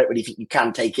possession as in. I don't really think you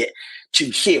can take it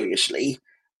too seriously.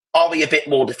 Are we a bit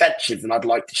more defensive than I'd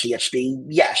like to see us be?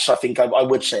 Yes, I think I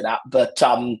would say that. But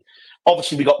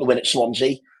obviously we got the win at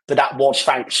Swansea, but that was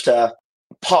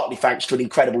partly thanks to an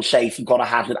incredible save from Connor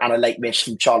Hazard and a late miss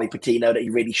from Charlie Patino that he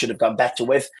really should have done better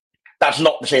with. That's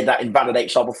not to say that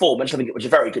invalidates our performance. I think it was a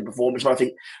very good performance, but I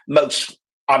think most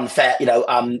fair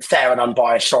and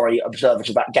unbiased, observers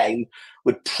of that game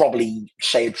would probably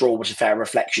say a draw was a fair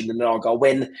reflection than an Argyle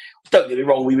win. Don't get me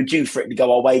wrong, we were due for it to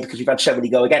go our way because we've had so many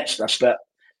go against us, but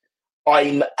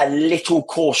I'm a little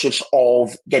cautious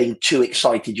of getting too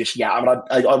excited just yet. I mean,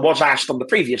 I was asked on the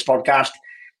previous podcast,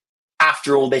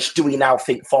 after all this, do we now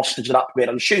think Foster's an upgrade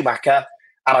on Schumacher?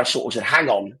 And I sort of said, hang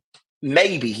on,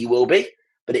 maybe he will be,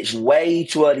 but it's way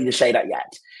too early to say that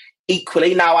yet.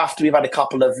 Equally, now after we've had a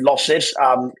couple of losses,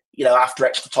 after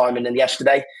extra time and then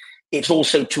yesterday, it's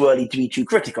also too early to be too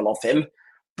critical of him.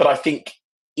 But I think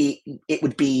it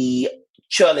would be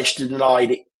churlish to deny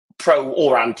that, pro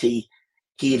or anti,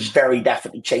 he is very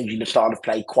definitely changing the style of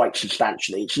play quite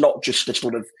substantially. It's not just the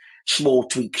sort of small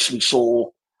tweaks we saw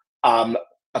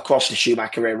across the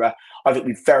Schumacher era. I think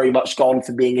we've very much gone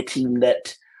from being a team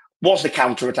that was the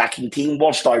counter-attacking team,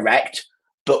 was direct,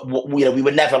 but we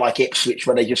were never like Ipswich,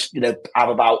 where they just have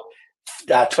about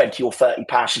 20 or 30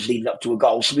 passes leading up to a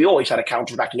goal. So we always had a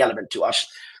counter-attacking element to us.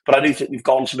 But I do think we've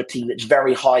gone from a team that's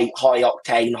very high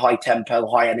octane, high tempo,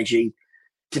 high energy,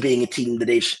 to being a team that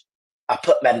is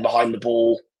put men behind the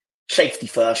ball, safety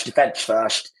first, defence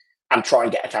first, and try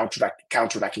and get a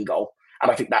counter-attacking goal.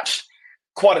 And I think that's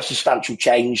quite a substantial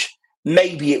change.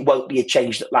 Maybe it won't be a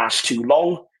change that lasts too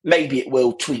long. Maybe it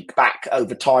will tweak back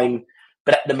over time.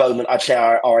 But at the moment, I'd say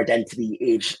our identity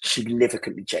is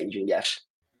significantly changing, yes.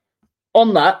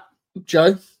 On that,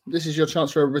 Joe, this is your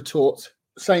chance for a retort.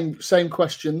 Same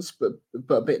questions, but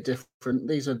a bit different.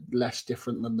 These are less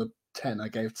different than the 10 I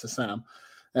gave to Sam.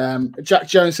 Jack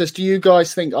Jones says, do you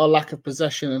guys think our lack of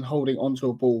possession and holding onto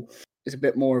a ball is a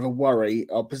bit more of a worry?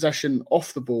 Our possession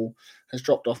off the ball has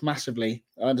dropped off massively.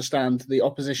 I understand the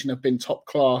opposition have been top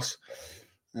class.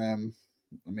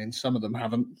 Some of them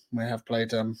haven't. We have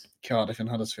played Cardiff and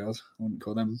Huddersfield. I wouldn't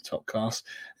call them top class.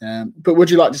 But would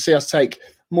you like to see us take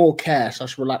more care,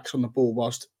 relax on the ball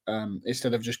whilst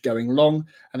instead of just going long?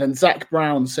 And then Zach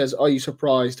Brown says, are you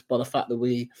surprised by the fact that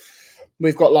we've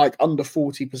got like under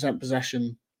 40%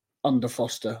 possession under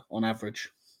Foster on average?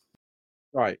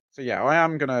 Right. So, yeah, I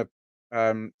am going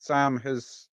to... Sam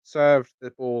has served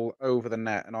the ball over the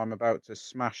net, and I'm about to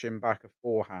smash him back a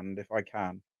forehand if I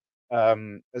can,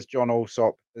 as John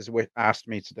Alsop has asked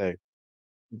me to do.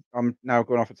 I'm now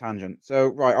going off a tangent. So,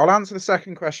 right, I'll answer the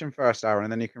second question first, Aaron,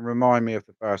 and then you can remind me of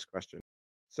the first question.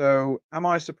 So, am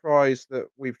I surprised that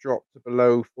we've dropped to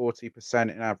below 40%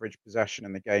 in average possession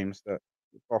in the games that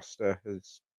Foster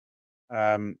has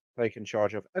taken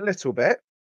charge of? A little bit.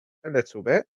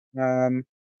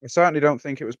 I certainly don't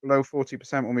think it was below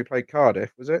 40% when we played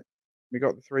Cardiff, was it? We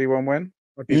got the 3-1 win?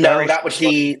 No, that was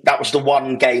the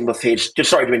one game of his. Just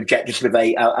sorry to interject, just with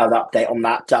an update on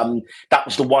that. That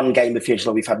was the one game of his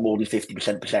where we've had more than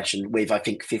 50% possession, with I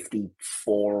think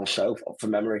 54 or so from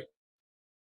memory.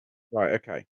 Right.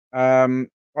 Okay.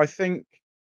 I think.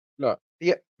 Look,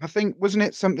 I think wasn't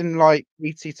it something like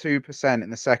 82% in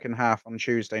the second half on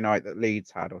Tuesday night that Leeds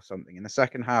had, or something? In the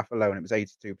second half alone, it was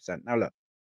 82%. Now look,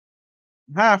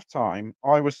 half time,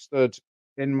 I was stood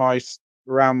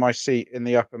around my seat in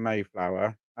the Upper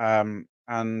Mayflower,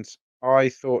 and I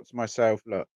thought to myself,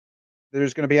 look,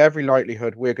 there's going to be every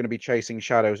likelihood we're going to be chasing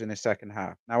shadows in the second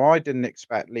half. Now, I didn't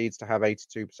expect Leeds to have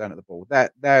 82% of the ball.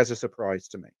 There's a surprise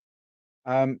to me.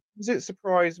 Does it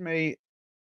surprise me?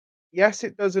 Yes,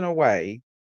 it does in a way.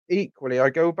 Equally, I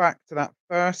go back to that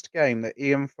first game that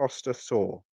Ian Foster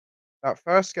saw. That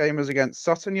first game was against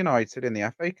Sutton United in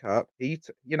the FA Cup. He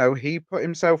put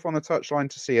himself on the touchline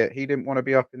to see it. He didn't want to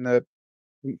be up in the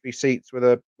comfy seats with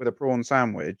a prawn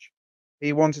sandwich.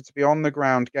 He wanted to be on the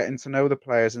ground, getting to know the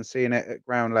players and seeing it at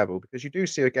ground level, because you do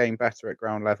see a game better at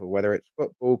ground level, whether it's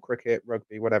football, cricket,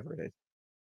 rugby, whatever it is.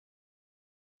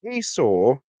 He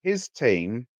saw his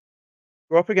team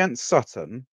go up against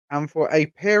Sutton, and for a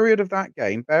period of that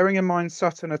game, bearing in mind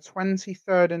Sutton are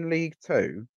 23rd in League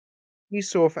Two, he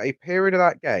saw for a period of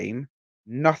that game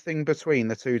nothing between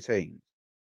the two teams.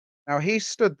 Now, he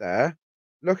stood there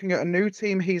looking at a new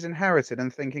team he's inherited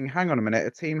and thinking, hang on a minute,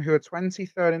 a team who are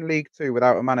 23rd in League Two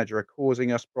without a manager are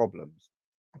causing us problems.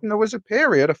 And there was a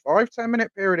 5-10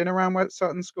 minute period in around where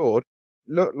Sutton scored,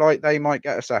 looked like they might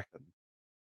get a second.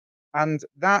 And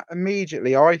that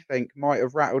immediately, I think, might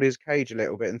have rattled his cage a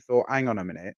little bit and thought, hang on a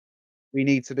minute, we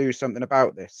need to do something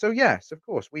about this. So yes, of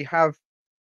course, we have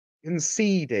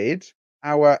conceded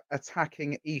our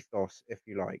attacking ethos, if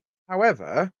you like.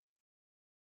 However,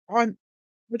 I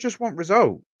just want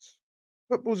results.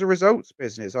 Football's a results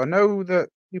business. I know that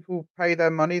people pay their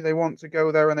money, they want to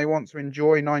go there and they want to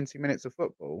enjoy 90 minutes of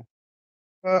football,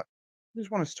 but I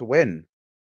just want us to win.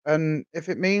 And if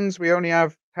it means we only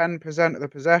have 10% of the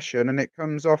possession and it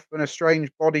comes off in a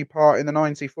strange body part in the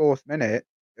 94th minute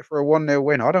for a 1-0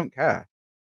 win, I don't care.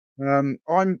 Sam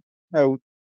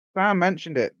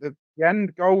mentioned it. The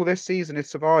end goal this season is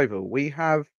survival. We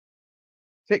have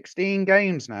 16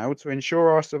 games now to ensure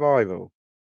our survival.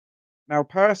 Now,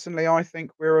 personally, I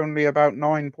think we're only about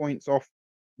 9 points off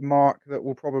the mark that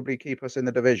will probably keep us in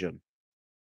the division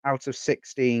out of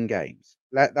 16 games.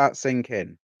 Let that sink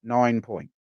in. 9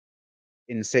 points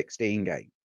in 16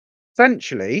 games.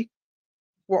 Essentially,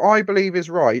 what I believe is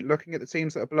right, looking at the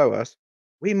teams that are below us,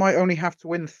 we might only have to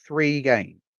win 3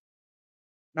 games.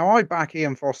 Now, I back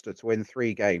Ian Foster to win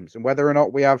 3 games, and whether or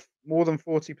not we have more than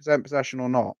 40% possession or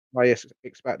not, I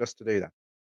expect us to do that.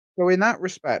 So in that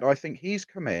respect, I think he's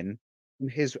come in, and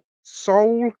his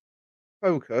sole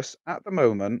focus at the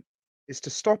moment is to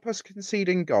stop us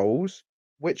conceding goals,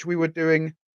 which we were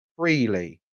doing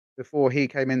freely before he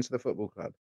came into the football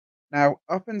club. Now,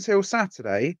 up until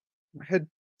Saturday, it had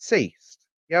ceased.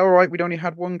 Yeah, all right, we'd only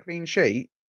had 1 clean sheet,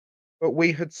 but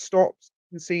we had stopped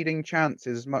conceding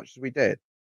chances as much as we did.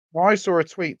 Now, I saw a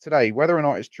tweet today, whether or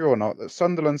not it's true or not, that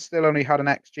Sunderland still only had an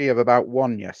XG of about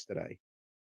 1 yesterday.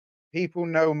 People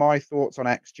know my thoughts on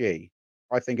XG.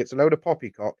 I think it's a load of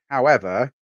poppycock.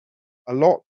 However, a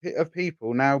lot of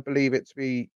people now believe it to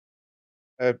be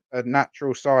a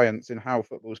natural science in how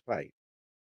football's played.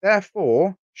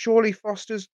 Therefore, surely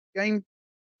Foster's game,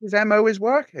 his MO is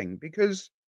working,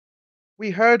 because we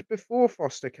heard before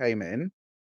Foster came in,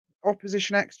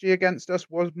 opposition XG against us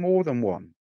was more than 1.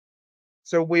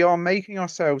 So we are making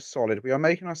ourselves solid. We are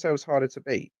making ourselves harder to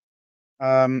beat.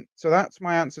 So that's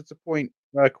my answer to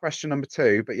question number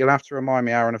 2. But you'll have to remind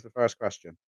me, Aaron, of the first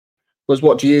question. Was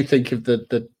what do you think of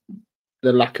the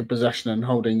lack of possession and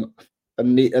holding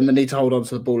and the need to hold on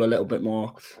to the ball a little bit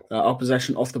more? Our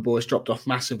possession off the ball has dropped off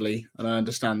massively, and I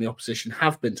understand the opposition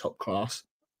have been top class,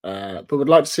 but would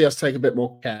like to see us take a bit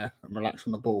more care and relax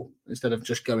on the ball instead of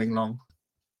just going long.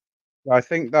 I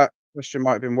think that question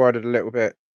might have been worded a little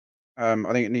bit. I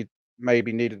think it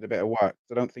needed a bit of work.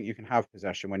 I don't think you can have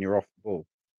possession when you're off the ball.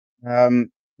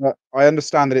 But I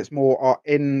understand that it's more our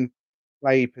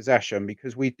in-play possession,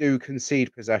 because we do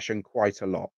concede possession quite a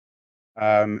lot.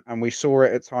 And we saw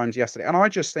it at times yesterday. And I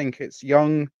just think it's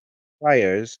young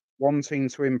players wanting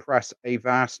to impress a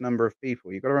vast number of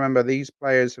people. You've got to remember, these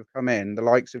players have come in, the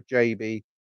likes of JB,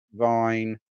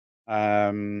 Vine,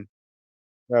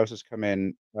 who else has come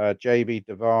in? JB,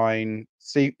 Devine,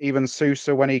 even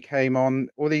Sousa when he came on.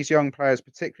 All these young players,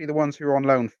 particularly the ones who are on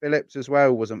loan. Phillips as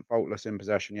well wasn't faultless in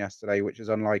possession yesterday, which is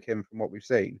unlike him from what we've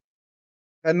seen.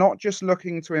 They're not just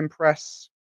looking to impress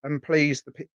and please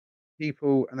the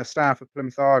people and the staff of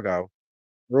Plymouth Argyle.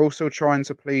 They're also trying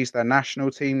to please their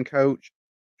national team coach,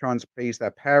 trying to please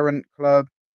their parent club,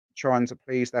 trying to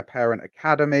please their parent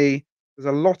academy.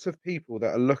 There's a lot of people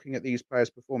that are looking at these players'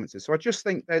 performances. So I just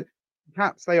think that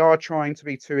perhaps they are trying to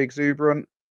be too exuberant.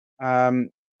 As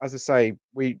I say,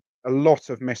 a lot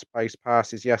of misplaced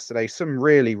passes yesterday, some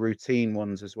really routine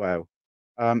ones as well.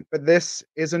 But this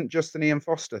isn't just an Ian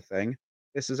Foster thing.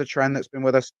 This is a trend that's been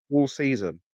with us all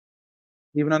season.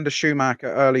 Even under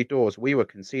Schumacher early doors, we were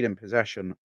conceding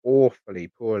possession awfully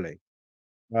poorly.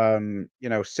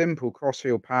 Simple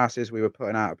crossfield passes we were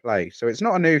putting out of play. So it's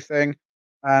not a new thing.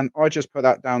 And I just put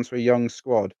that down to a young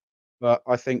squad. But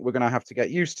I think we're going to have to get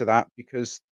used to that,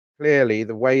 because clearly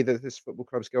the way that this football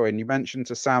club's going, you mentioned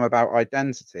to Sam about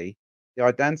identity. The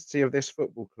identity of this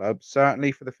football club,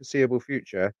 certainly for the foreseeable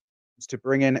future, is to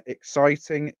bring in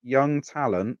exciting young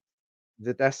talent,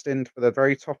 they're destined for the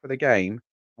very top of the game,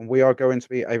 and we are going to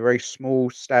be a very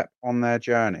small step on their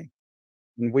journey.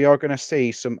 And we are going to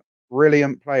see some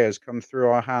brilliant players come through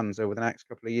our hands over the next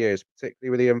couple of years, particularly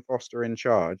with Ian Foster in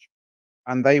charge.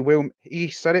 And he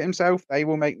said it himself, they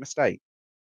will make mistakes.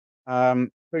 So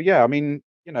yeah, I mean,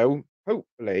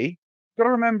 hopefully, you've got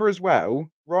to remember as well,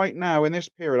 right now in this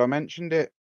period, I mentioned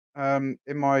it in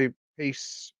my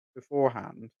piece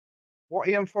beforehand, what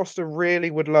Ian Foster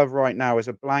really would love right now is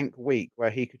a blank week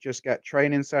where he could just get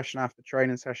training session after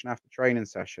training session after training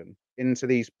session into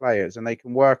these players, and they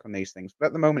can work on these things. But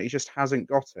at the moment, he just hasn't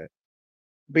got it.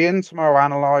 Be in tomorrow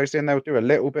analysing. They'll do a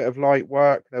little bit of light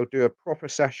work. They'll do a proper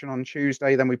session on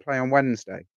Tuesday. Then we play on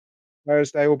Wednesday.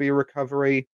 Thursday will be a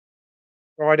recovery.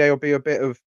 Friday will be a bit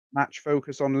of match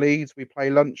focus on Leeds. We play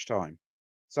lunchtime.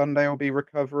 Sunday will be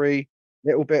recovery.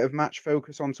 Little bit of match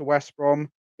focus onto West Brom.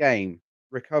 Game.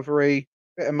 Recovery.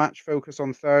 Bit of match focus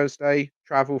on Thursday.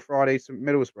 Travel Friday to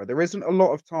Middlesbrough. There isn't a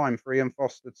lot of time for Ian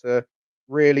Foster to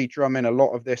really drum in a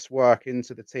lot of this work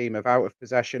into the team of out of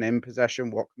possession, in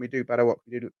possession. What can we do better? What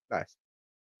can we do less?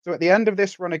 So at the end of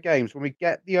this run of games, when we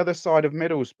get the other side of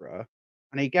Middlesbrough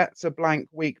and he gets a blank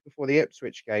week before the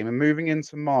Ipswich game and moving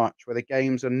into March where the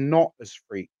games are not as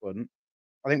frequent,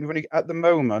 I think we've only, at the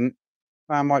moment,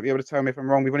 Sam might be able to tell me if I'm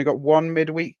wrong, we've only got one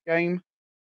midweek game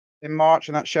in March,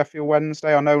 and that's Sheffield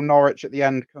Wednesday. I know Norwich at the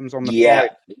end comes on the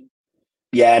Friday.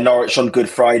 Yeah, Norwich on Good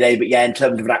Friday. But yeah, in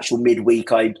terms of an actual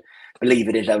midweek, I believe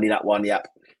it is only that one, yeah.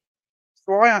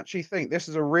 So I actually think this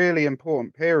is a really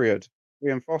important period for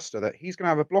Ian Foster, that he's going to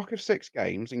have a block of 6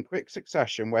 games in quick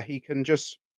succession where he can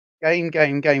just game.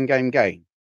 And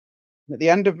at the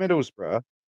end of Middlesbrough,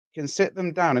 can sit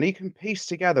them down and he can piece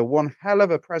together one hell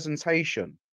of a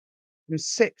presentation from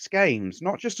 6 games,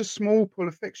 not just a small pool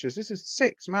of fixtures. This is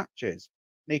 6 matches.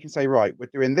 And he can say, right, we're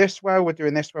doing this well, we're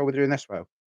doing this well, we're doing this well.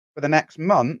 For the next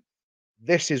month,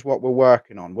 this is what we're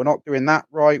working on. We're not doing that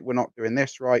right. We're not doing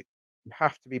this right. We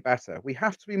have to be better. We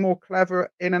have to be more clever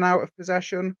in and out of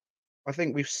possession. I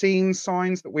think we've seen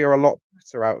signs that we are a lot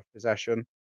better out of possession.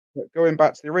 But going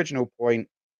back to the original point,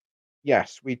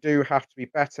 yes, we do have to be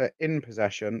better in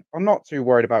possession. I'm not too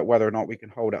worried about whether or not we can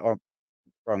hold it up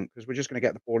front because we're just going to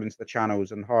get the ball into the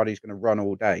channels and Hardy's going to run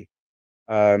all day.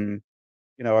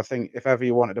 I think if ever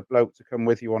you wanted a bloke to come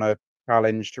with you on a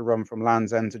challenge to run from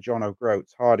Land's End to John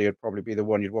O'Groats, Hardy would probably be the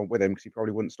one you'd want with him because he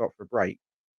probably wouldn't stop for a break.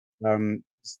 The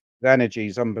energy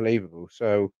is unbelievable.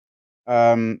 So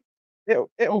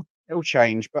it'll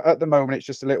change, but at the moment it's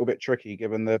just a little bit tricky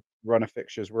given the run of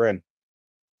fixtures we're in.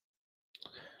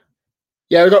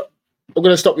 Yeah, I'm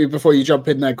going to stop you before you jump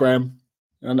in there, Graham.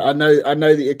 And I know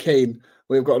that you're keen.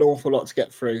 We've got an awful lot to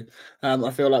get through.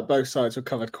 I feel like both sides were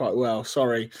covered quite well.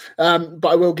 Sorry. But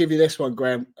I will give you this one,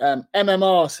 Graham.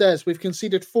 MMR says, we've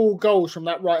conceded 4 goals from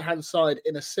that right-hand side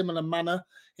in a similar manner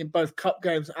in both cup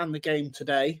games and the game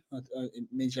today. It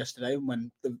means yesterday.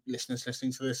 When the listeners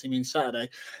listening to this, it means Saturday.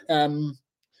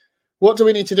 What do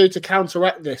we need to do to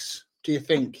counteract this, do you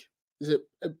think? Is it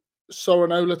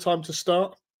Sorinola time to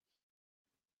start?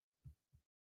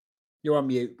 You're on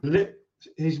mute.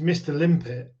 He's Mr.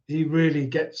 Limpet. He really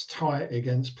gets tight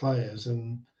against players.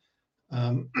 And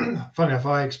funny enough,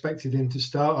 I expected him to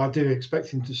start. I do expect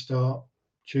him to start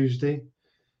Tuesday.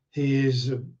 He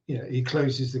is, he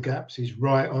closes the gaps. He's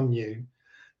right on you.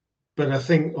 But I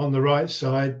think on the right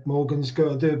side, Morgan's got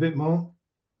to do a bit more.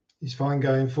 He's fine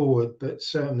going forward, but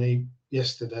certainly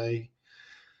yesterday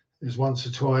there's once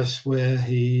or twice where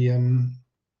he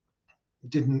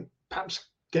didn't perhaps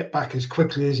get back as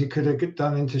quickly as he could have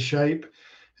done into shape,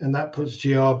 and that puts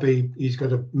GRB. He's got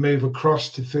to move across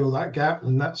to fill that gap,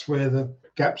 and that's where the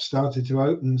gap started to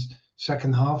open.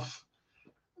 Second half,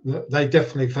 they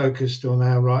definitely focused on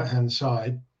our right hand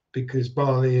side because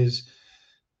Barley is,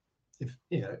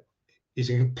 he's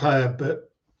a good player, but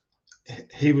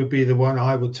he would be the one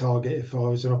I would target if I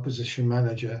was an opposition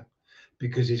manager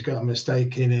because he's got a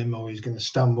mistake in him, or he's going to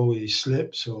stumble, he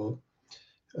slips, or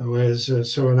whereas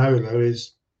Sorinola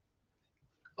is,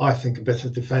 I think, a better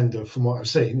defender from what I've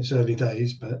seen. It's early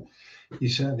days, but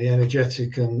he's certainly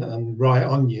energetic and right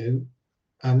on you.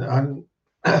 And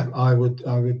I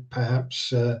would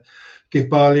perhaps give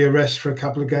Barley a rest for a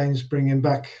couple of games, bring him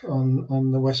back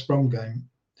on the West Brom game.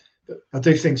 But I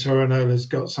do think Sorinola's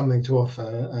got something to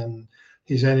offer, and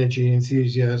his energy and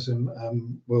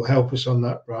enthusiasm will help us on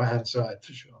that right-hand side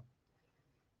for sure.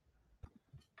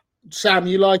 Sam,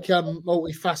 you like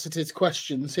multifaceted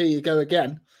questions. Here you go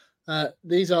again.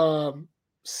 These are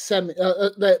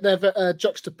they're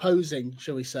juxtaposing,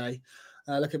 shall we say.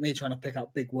 Look at me trying to pick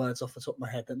up big words off the top of my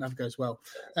head. That never goes well.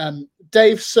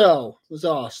 Dave Searle was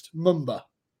asked, Mumba,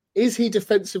 is he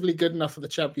defensively good enough for the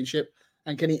Championship,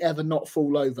 and can he ever not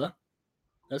fall over?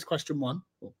 That's question 1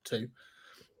 or 2.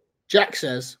 Jack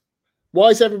says, why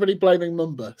is everybody blaming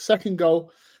Mumba? Second goal,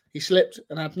 he slipped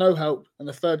and had no help, and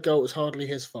the third goal was hardly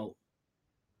his fault.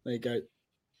 There you go.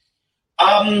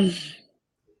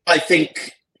 I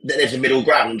think that there's a middle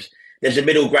ground. There's a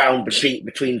middle ground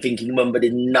between thinking Mumba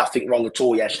did nothing wrong at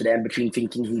all yesterday and between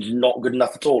thinking he's not good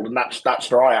enough at all. And that's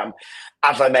where I am.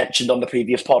 As I mentioned on the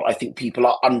previous pod, I think people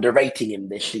are underrating him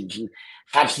this season.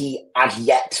 Has he as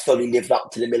yet fully lived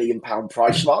up to the £1 million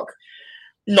price mark?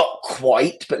 Not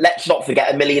quite, but let's not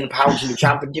forget £1 million in the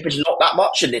Championship is not that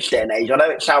much in this day and age. I know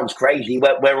it sounds crazy.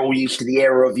 We're all used to the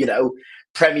era of,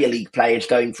 Premier League players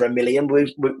going for £1 million.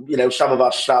 Some of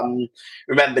us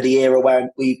remember the era where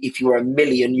if you were £1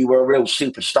 million, you were a real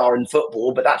superstar in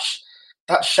football. But that's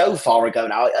so far ago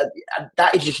now.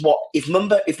 That is just what if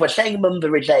we're saying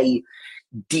Mumba is a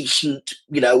decent,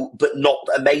 but not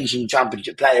amazing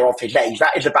Championship player of his age,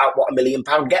 that is about what £1 million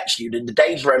gets you. The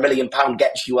days where £1 million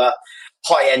gets you a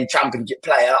high-end Championship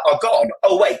player are gone.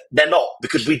 Oh, wait, they're not,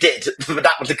 because we did.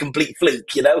 That was a complete fluke,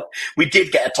 We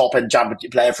did get a top-end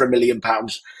Championship player for £1 million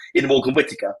in Morgan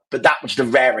Whittaker, but that was the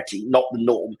rarity, not the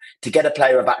norm. To get a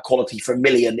player of that quality for £1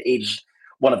 million is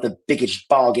one of the biggest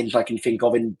bargains I can think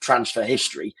of in transfer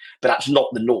history, but that's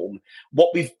not the norm.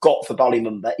 What we've got for Barley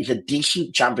Mumba is a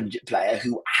decent Championship player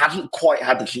who hasn't quite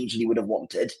had the season he would have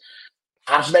wanted,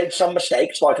 has made some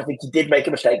mistakes. Like I think he did make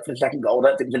a mistake for the second goal. I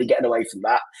don't think he's really getting away from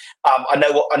that. I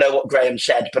know what Graham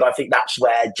said, but I think that's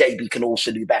where JB can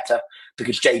also do better,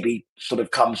 because JB sort of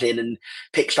comes in and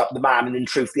picks up the man. And in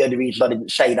truth, the only reason I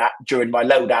didn't say that during my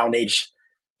lowdown is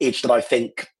that I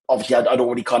think obviously I'd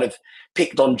already kind of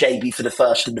picked on JB for the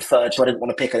first and the third, so I didn't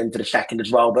want to pick on him for the second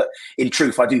as well. But in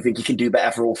truth, I do think he can do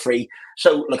better for all three.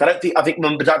 So look, I think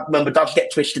Mumba does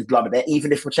get twisted blood a bit.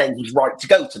 Even if we're saying he's right to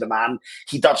go to the man,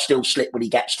 he does still slip when he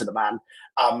gets to the man.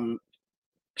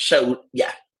 So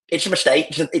yeah, it's a mistake.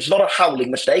 It's not a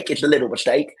howling mistake. It's a little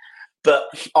mistake. But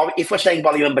if we're saying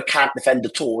Bali Mumba can't defend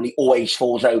at all, he always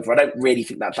falls over. I don't really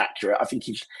think that's accurate. I think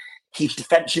his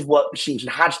defensive work this season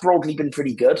has broadly been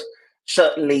pretty good.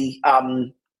 Certainly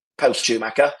post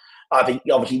Schumacher. I think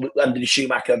obviously under the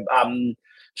Schumacher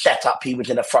setup, he was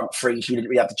in a front three, so he didn't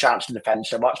really have the chance to defend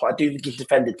so much. But I do think he's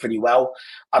defended pretty well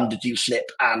under Dewsnip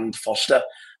and Foster.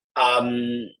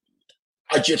 I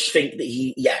just think that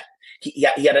he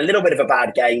had a little bit of a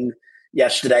bad game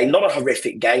yesterday. Not a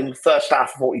horrific game. First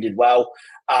half, I thought he did well.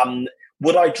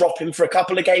 Would I drop him for a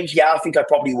couple of games? Yeah, I think I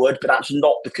probably would, but that's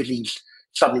not because he's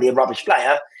suddenly a rubbish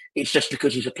player. It's just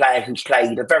because he's a player who's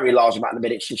played a very large amount of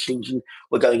minutes this season.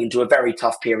 We're going into a very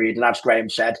tough period, and as Graham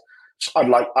said, I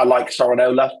like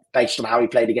Sorinola based on how he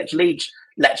played against Leeds.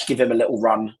 Let's give him a little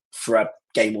run for a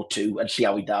game or two and see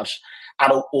how he does.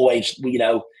 And always, we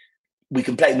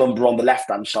can play Mumba on the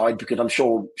left-hand side because I'm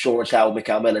sure as hell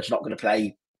Mikael Miller's not going to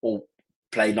play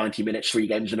 90 minutes 3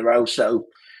 games in a row. So,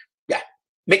 yeah,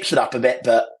 mix it up a bit,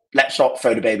 but let's not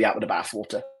throw the baby out with the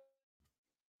bathwater.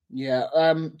 Yeah,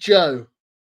 Joe,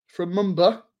 from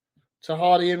Mumba to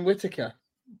Hardy and Whittaker,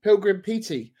 Pilgrim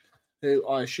Petey, who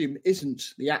I assume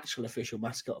isn't the actual official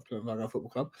mascot of Plymouth Argyle Football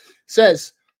Club,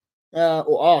 says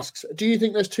or asks, do you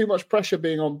think there's too much pressure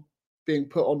being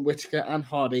put on Whittaker and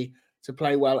Hardy to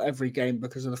play well every game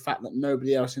because of the fact that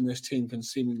nobody else in this team can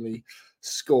seemingly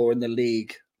score in the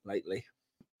league lately?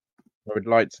 I would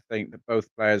like to think that both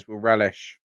players will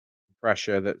relish the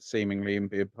pressure that's seemingly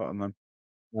being put on them.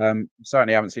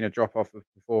 Certainly haven't seen a drop-off of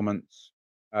performance.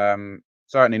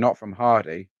 Certainly not from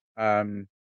Hardy.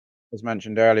 As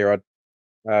mentioned earlier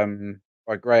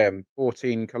by Graham,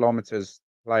 14 kilometres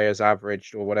players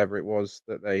averaged or whatever it was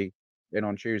that they did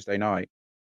on Tuesday night.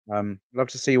 Love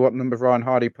to see what number Ryan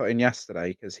Hardy put in yesterday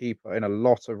because he put in a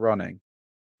lot of running.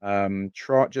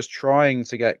 Trying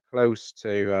to get close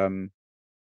to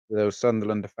those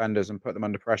Sunderland defenders and put them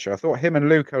under pressure. I thought him and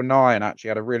Luke O'Nien actually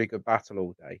had a really good battle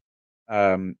all day.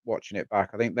 Watching it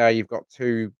back, I think there you've got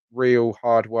 2 real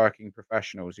hard-working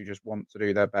professionals who just want to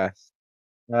do their best.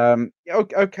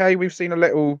 Okay, we've seen a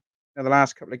little in the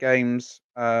last couple of games.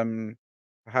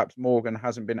 Perhaps Morgan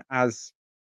hasn't been as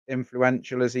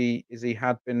influential as he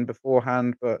had been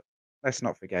beforehand, but let's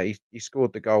not forget he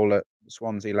scored the goal at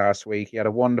Swansea last week. He had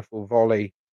a wonderful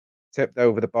volley tipped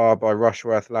over the bar by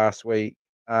Rushworth last week.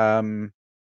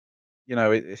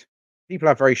 People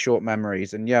have very short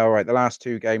memories, and yeah, all right, the last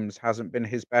 2 games hasn't been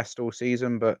his best all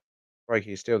season, but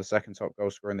he's still the second top goal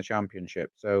scorer in the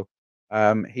Championship. So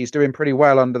he's doing pretty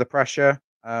well under the pressure,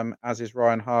 as is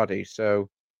Ryan Hardy. So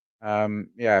I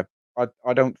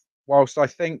don't. Whilst I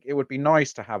think it would be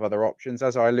nice to have other options,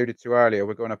 as I alluded to earlier,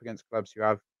 we're going up against clubs who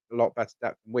have a lot better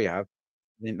depth than we have.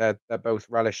 I think they're both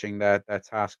relishing their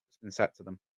task that's been set to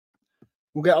them.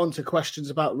 We'll get on to questions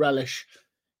about relish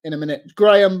in a minute.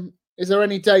 Graham, is there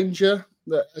any danger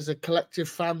that as a collective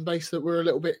fan base that we're a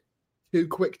little bit too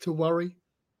quick to worry?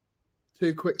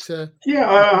 Too quick to... Yeah,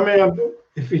 I mean,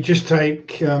 if we just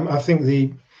take, I think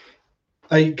the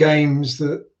 8 games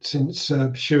that since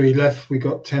Shuey left, we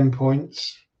got 10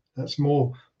 points. That's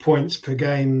more points per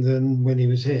game than when he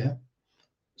was here.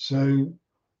 So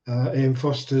Ian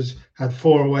Foster's had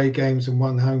 4 away games and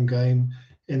 1 home game.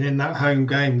 And in that home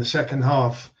game, the second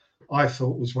half, I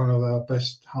thought was one of our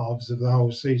best halves of the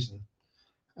whole season.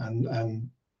 And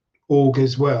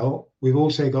augurs well. We've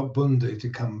also got Bundu to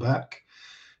come back,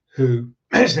 who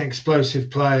is an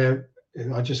explosive player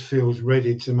who I just feels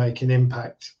ready to make an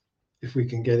impact if we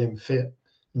can get him fit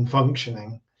and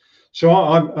functioning. So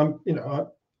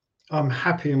I'm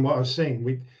happy in what I've seen.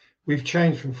 We've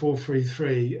changed from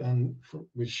 4-3-3 and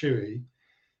with Shuey.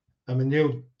 I mean,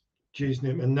 Neil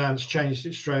Dewsnip and Nance changed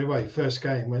it straight away. First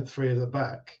game went 3 at the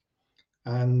back,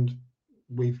 and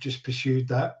we've just pursued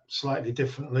that slightly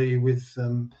differently with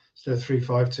instead of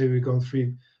 3-5-2, we've gone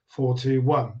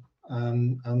 3-4-2-1,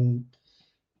 and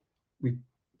we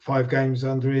 5 games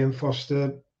under Ian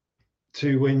Foster,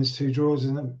 2 wins, 2 draws,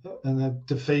 and a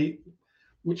defeat,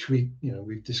 which we've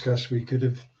discussed we could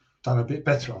have done a bit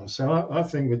better on. So I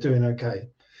think we're doing okay.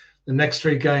 The next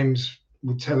 3 games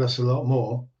will tell us a lot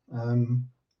more.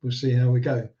 We'll see how we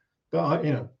go. But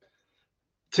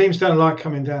teams don't like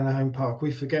coming down the home park.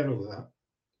 We forget all that.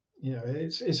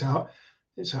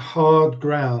 It's a hard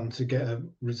ground to get a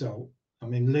result. I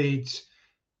mean, Leeds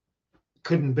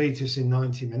couldn't beat us in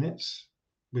 90 minutes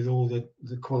with all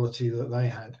the quality that they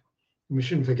had. We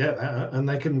shouldn't forget that. And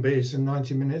they couldn't beat us in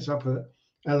 90 minutes up at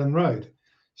Ellen Road.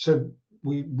 So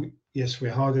yes,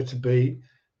 we're harder to beat.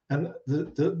 And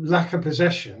the lack of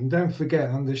possession, don't forget,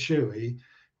 under Shuey,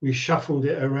 we shuffled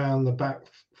it around the back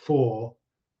four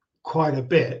quite a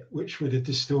bit, which would have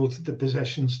distorted the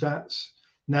possession stats.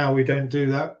 Now we don't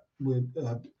do that. With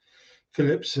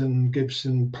Phillips and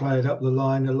Gibson played up the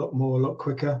line a lot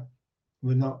quicker.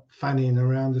 We're not fannying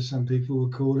around, as some people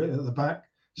would call it, at the back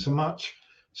so much.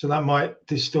 So that might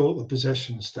distort the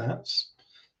possession stats.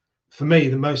 For me,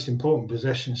 the most important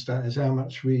possession stat is how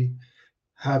much we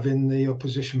have in the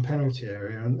opposition penalty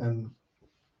area. And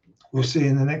we'll see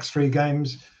in the next 3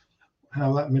 games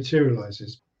how that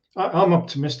materialises. I'm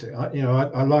optimistic.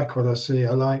 I like what I see.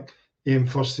 I like Ian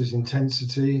Foster's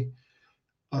intensity.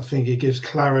 I think he gives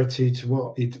clarity to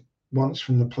what he wants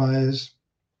from the players.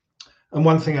 And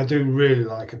one thing I do really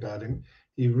like about him,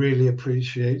 he really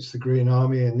appreciates the Green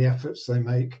Army and the efforts they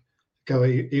make.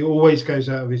 He always goes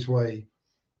out of his way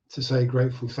to say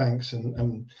grateful thanks.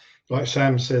 And like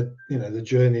Sam said, the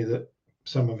journey that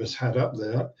some of us had up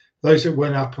there, those that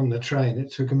went up on the train,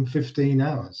 it took them 15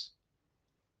 hours.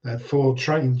 They had 4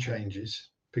 train changes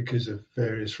because of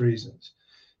various reasons.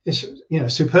 It's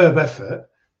superb effort.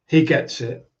 He gets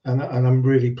it, and I'm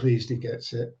really pleased he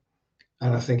gets it.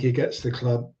 And I think he gets the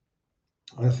club.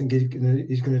 And I think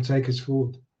he's going to take us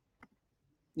forward.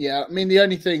 Yeah, I mean, the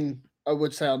only thing I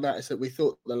would say on that is that we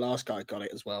thought the last guy got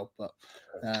it as well, but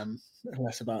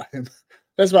less about him.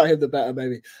 Less about him, the better,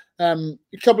 maybe. A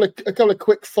couple of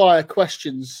quick fire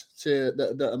questions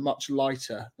that are much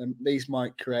lighter, and these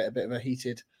might create a bit of a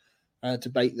heated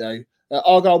debate, though.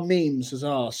 Argyle Memes has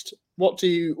asked, what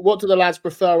do the lads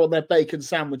prefer on their bacon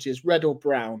sandwiches, red or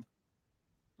brown?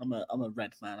 I'm a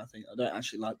red man. I think I don't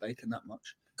actually like bacon that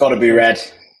much. Got to be red.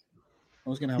 I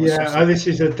was going to have this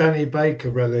is a Danny Baker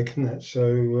relic, isn't it?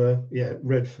 So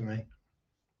red for me.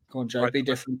 Go on, Joe. Be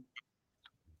different.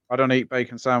 I don't eat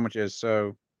bacon sandwiches,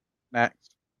 so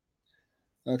next.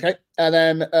 Okay, and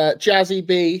then Jazzy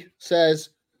B says,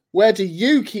 "Where do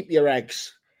you keep your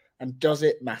eggs, and does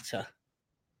it matter?"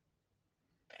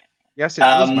 Yes, it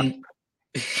does matter.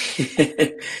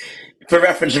 For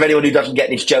reference of anyone who doesn't get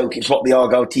this joke, it's what the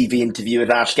Argyle TV interviewers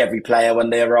ask every player when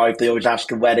they arrive. They always ask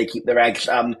them where they keep their eggs.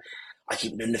 I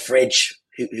keep them in the fridge.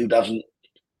 Who doesn't?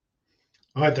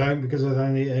 I don't, because I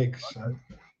don't eat eggs. So.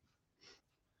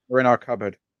 We're in our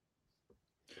cupboard.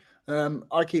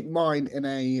 I keep mine in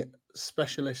a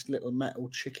specialist little metal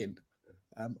chicken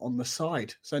on the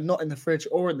side. So not in the fridge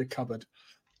or in the cupboard.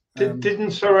 Didn't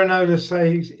Sorinola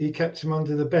say he kept him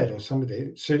under the bed, or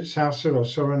somebody? Souser or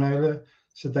Sorinola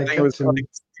said they kept him.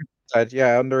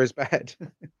 Yeah, under his bed.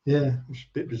 Yeah, it's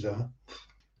a bit bizarre.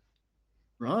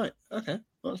 Right. Okay.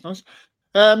 That's nice.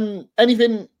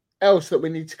 Anything else that we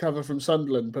need to cover from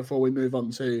Sunderland before we move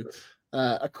on to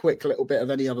a quick little bit of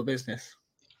any other business?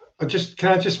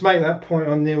 Can I just make that point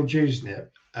on Neil Dewsnip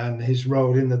and his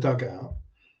role in the dugout?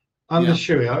 Under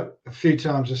Shuey, a few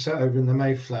times I sat over in the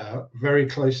Mayflower, very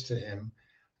close to him,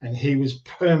 and he was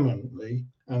permanently,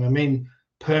 and I mean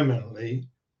permanently,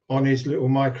 on his little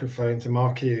microphone to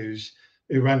Mark Hughes,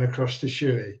 who ran across to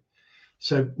Shuey.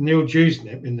 So Neil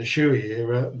Dewsnip in the Shuey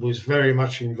era was very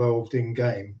much involved in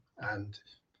game and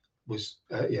was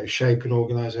shaping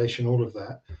organisation, all of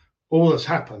that. All that's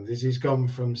happened is he's gone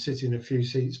from sitting a few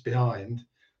seats behind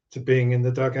to being in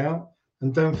the dugout.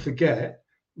 And don't forget,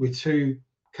 with 2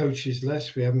 coaches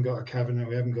less, we haven't got a Kavanagh,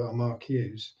 we haven't got a Mark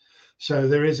Hughes. So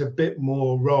there is a bit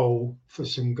more role for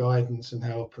some guidance and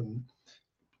help and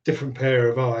different pair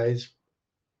of eyes.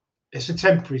 It's a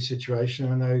temporary situation.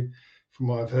 I know from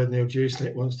what I've heard, Neil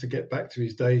Dewsnip wants to get back to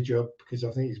his day job because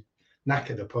I think he's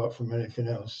knackered apart from anything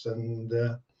else.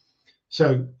 And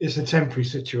so it's a temporary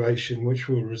situation which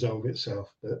will resolve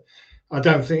itself. But I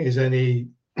don't think there's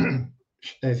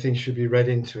anything should be read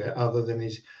into it other than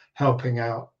he's helping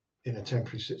out in a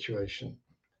temporary situation.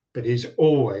 But he's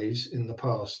always in the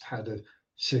past had a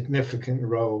significant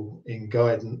role in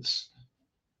guidance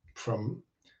from,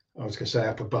 I was going to say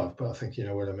up above, but I think you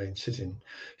know what I mean, sitting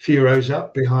a few rows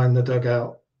up behind the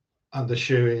dugout under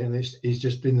Shuey, and he's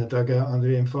just been the dugout under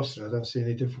Ian Foster. I don't see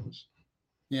any difference.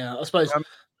 Yeah, I suppose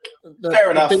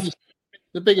fair enough.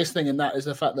 The biggest thing in that is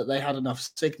the fact that they had enough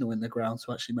signal in the ground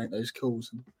to actually make those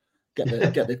calls and get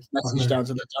the message down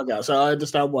to the dugout. So I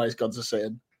understand why he's gone to sit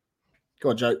in. Go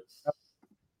on, Joe.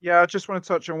 Yeah, I just want to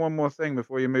touch on one more thing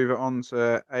before you move it on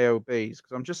to AOBs,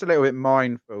 because I'm just a little bit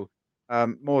mindful,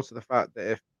 more to the fact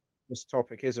that if this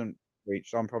topic isn't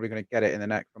reached, I'm probably going to get it in the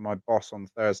neck from my boss on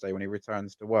Thursday when he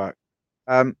returns to work.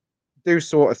 Do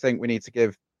sort of think we need to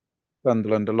give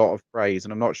Sunderland a lot of praise,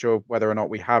 and I'm not sure whether or not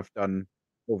we have done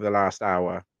over the last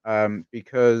hour,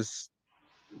 because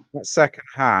that second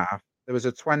half, there was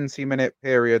a 20-minute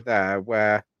period there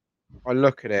where I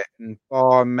look at it and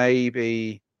bar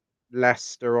maybe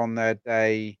Leicester on their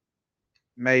day,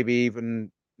 maybe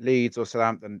even Leeds or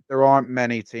Southampton, there aren't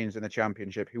many teams in the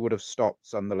Championship who would have stopped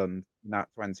Sunderland in that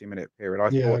 20-minute period. I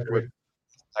Yeah, I thought there was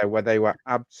agree. where they were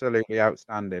absolutely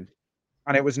outstanding.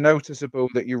 And it was noticeable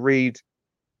that you read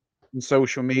on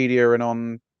social media and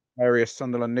on various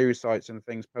Sunderland news sites and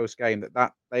things post-game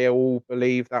that they all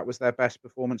believe that was their best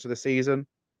performance of the season.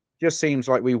 Just seems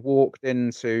like we walked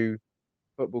into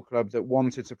a football club that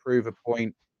wanted to prove a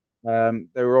point.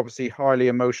 They were obviously highly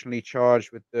emotionally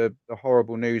charged with the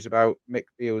horrible news about Mick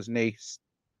Beale's niece.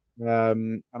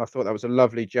 And I thought that was a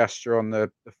lovely gesture on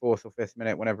the fourth or fifth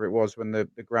minute, whenever it was, when the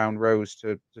ground rose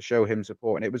to show him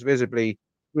support, and he was visibly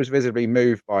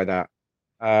moved by that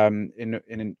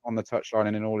in on the touchline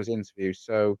and in all his interviews.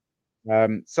 So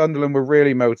Sunderland were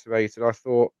really motivated. I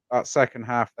thought that second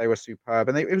half they were superb,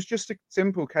 and it was just a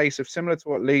simple case of similar to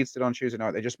what Leeds did on Tuesday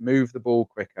night. They just moved the ball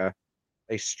quicker.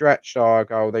 They stretched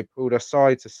Argyle. They pulled us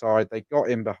side to side. They got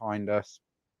in behind us,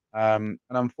 and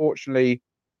unfortunately,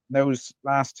 those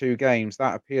last two games,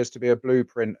 that appears to be a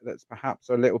blueprint that's perhaps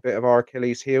a little bit of our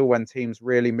Achilles heel when teams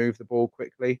really move the ball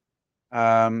quickly.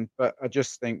 But I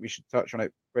just think we should touch on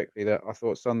it quickly that I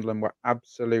thought Sunderland were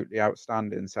absolutely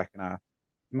outstanding in the second half.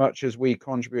 Much as we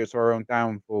contribute to our own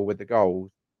downfall with the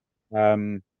goals,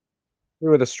 two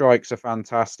of the strikes are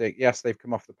fantastic. Yes, they've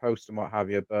come off the post and what have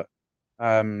you, but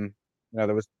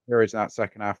there was periods in that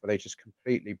second half where they just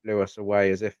completely blew us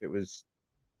away as if it was,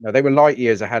 they were light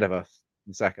years ahead of us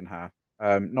in the second half,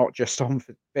 not just on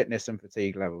fitness and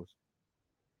fatigue levels.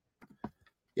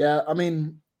 Yeah, I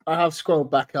mean, I have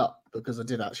scrolled back up because I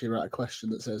did actually write a question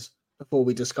that says, before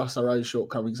we discuss our own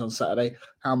shortcomings on Saturday,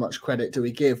 how much credit do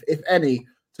we give, if any,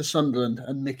 to Sunderland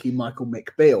and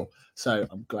Mick Beale? So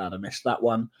I'm glad I missed that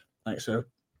one. Thanks for,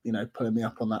 pulling me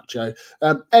up on that, Joe.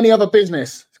 Any other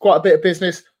business? It's quite a bit of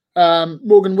business.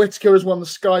 Morgan Whittaker has won the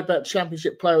Sky Bet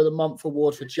Championship Player of the Month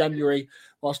award for January,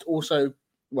 whilst also,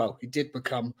 he did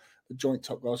become the joint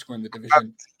top goal scorer in the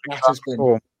division. That has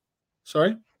been...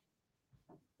 Sorry?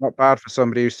 Not bad for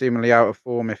somebody who's seemingly out of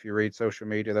form if you read social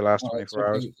media the last 24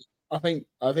 hours. I think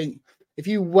if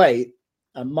you wait,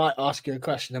 I might ask you a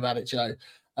question about it, Joe,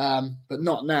 but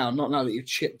not now that you've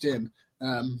chipped in.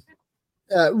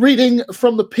 Reading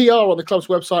from the PR on the club's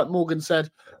website, Morgan said,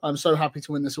 "I'm so happy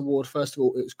to win this award. First of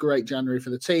all, it was great January for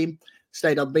the team.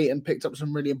 Stayed unbeaten, picked up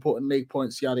some really important league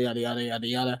points, yada, yada, yada, yada,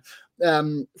 yada.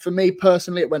 For me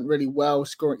personally, it went really well,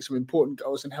 scoring some important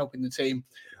goals and helping the team.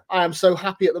 I am so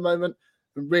happy at the moment.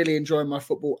 I'm really enjoying my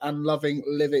football and loving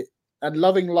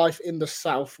life in the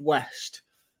Southwest."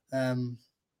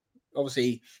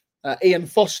 Obviously, Ian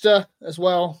Foster as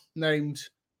well, named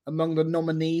among the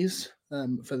nominees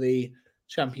for the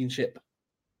Championship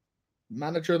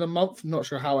Manager of the Month. I'm not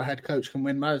sure how a head coach can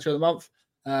win Manager of the Month.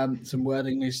 Some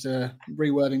rewording needs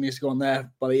to go on there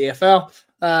by the EFL.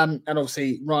 And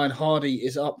obviously, Ryan Hardy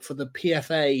is up for the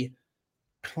PFA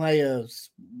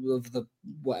Players of the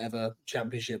whatever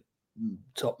Championship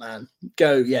top man.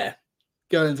 Go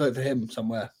and vote for him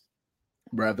somewhere,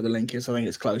 wherever the link is. I think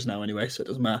it's closed now anyway, so it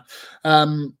doesn't matter.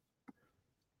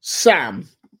 Sam,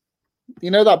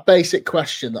 that basic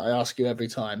question that I ask you every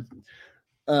time.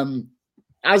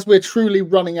 As we're truly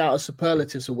running out of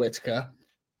superlatives for Whittaker,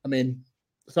 I mean,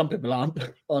 some people aren't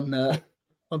on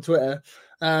Twitter.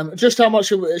 Just how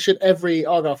much should every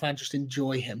Argyle fan just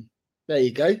enjoy him? There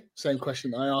you go. Same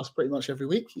question that I ask pretty much every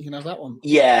week. You can have that one.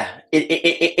 Yeah,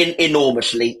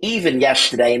 enormously. Even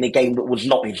yesterday in a game that was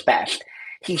not his best,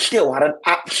 he still had an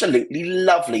absolutely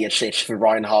lovely assist for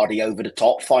Ryan Hardy over the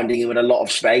top, finding him in a lot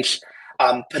of space.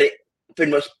 Put it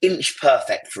pretty much inch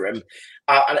perfect for him.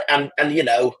 And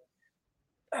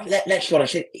let's be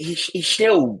honest, he's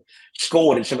still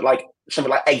scored in something like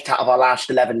 8 out of our last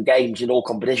 11 games in all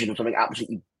competitions, or something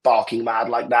absolutely barking mad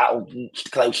like that, or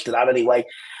close to that anyway.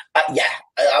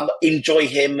 Enjoy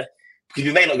him, because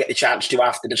we may not get the chance to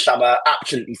after the summer.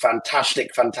 Absolutely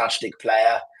fantastic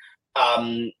player.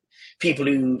 People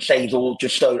who say he's all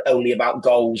just only about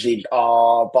goals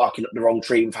are barking up the wrong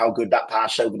tree with how good that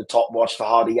pass over the top was for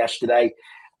Hardy yesterday.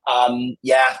 Don't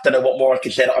know what more I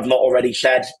could say that I've not already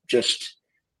said. Just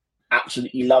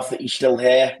absolutely love that he's still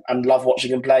here and love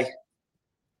watching him play.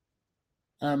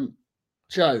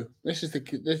 Joe, this is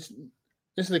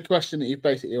the question that you've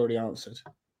basically already answered.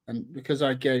 And because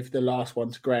I gave the last one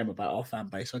to Graham about our fan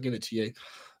base, I'll give it to you.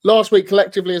 Last week,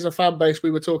 collectively as a fan base, we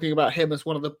were talking about him as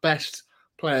one of the best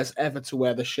players ever to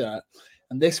wear the shirt.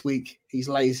 And this week, he's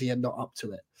lazy and not up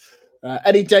to it.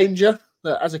 Any danger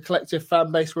that as a collective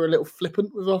fan base, we're a little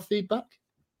flippant with our feedback?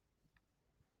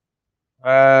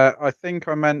 I think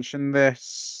I mentioned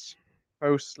this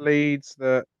post Leeds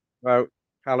about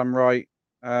Callum Wright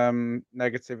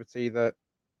negativity that,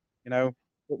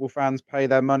 football fans pay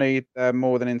their money. They're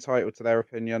more than entitled to their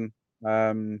opinion.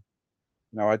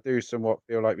 I do somewhat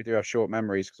feel like we do have short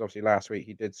memories because obviously last week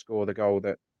he did score the goal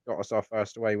that got us our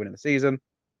first away win of the season.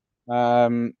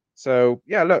 So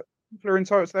yeah, look, people are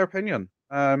entitled to their opinion.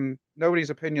 Nobody's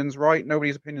opinion's right.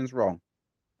 Nobody's opinion's wrong.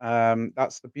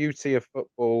 That's the beauty of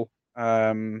football.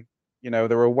 There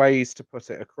are ways to put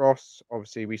it across.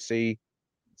 Obviously, we see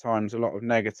at times a lot of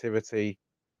negativity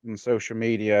on social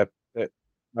media that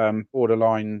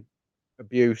borderline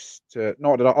abuse to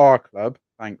not at our club,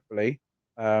 thankfully.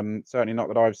 Certainly not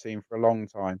that I've seen for a long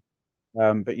time.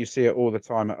 But you see it all the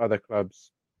time at other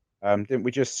clubs. Didn't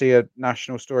we just see a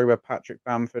national story where Patrick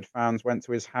Bamford fans went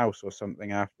to his house or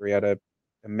something after he had a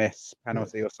miss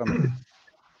penalty or something?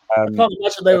 I can't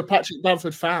imagine they were Patrick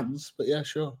Bamford fans, but yeah,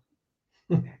 sure.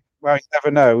 Well, you never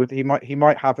know. He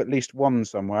might have at least one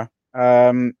somewhere.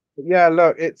 But yeah,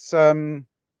 look, it's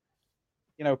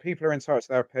people are entitled to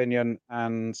their opinion,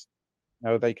 and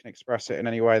they can express it in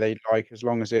any way they like as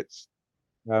long as it's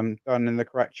done in the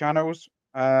correct channels.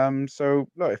 So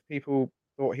look, if people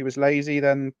thought he was lazy,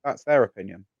 then that's their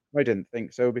opinion. I didn't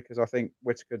think so because I think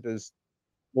Whittaker does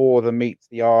more than meets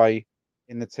the eye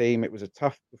in the team. It was a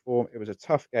tough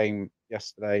game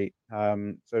yesterday.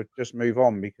 So just move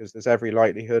on because there's every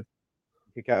likelihood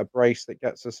we could get a brace that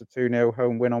gets us a 2-0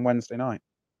 home win on Wednesday night.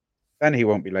 Then he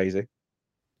won't be lazy.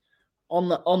 On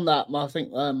that, I think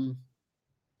it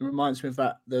reminds me of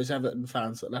those Everton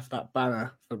fans that left that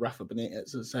banner for Rafa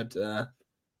Benitez that said,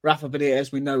 Rafa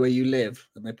Benitez, we know where you live,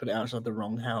 and they put it outside the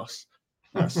wrong house.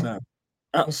 That's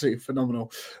absolutely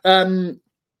phenomenal.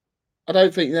 I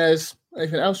don't think there's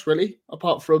anything else really,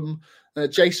 apart from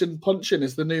Jason Punchin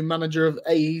is the new manager of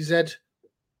AEZ.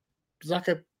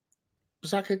 Zaka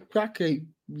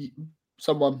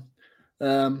someone.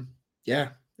 They're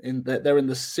in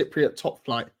the Cypriot top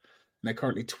flight, and they're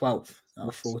currently 12th out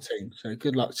of 14. So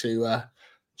good luck to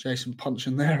Jason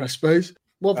Punchin there, I suppose.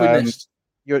 What have we missed?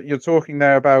 You're talking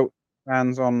there about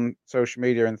fans on social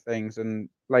media and things and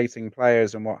slating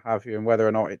players and what have you, and whether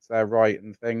or not it's their right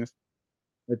and things.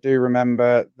 I do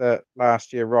remember that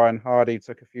last year Ryan Hardy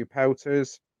took a few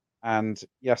pelters, and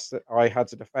yes, I had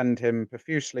to defend him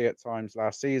profusely at times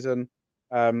last season.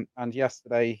 And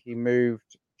yesterday he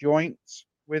moved joint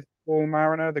with Paul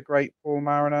Mariner, the great Paul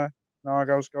Mariner, in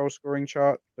Argyle's goal scoring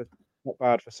chart, but not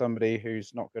bad for somebody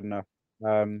who's not good enough.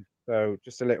 So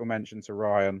just a little mention to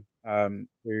Ryan,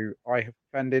 who I have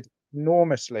defended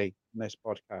enormously in this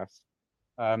podcast,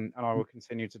 and I will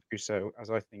continue to do so, as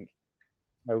I think.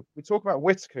 We talk about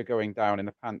Whittaker going down in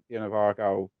the pantheon of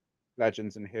Argyle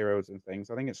legends and heroes and things.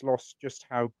 I think it's lost just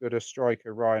how good a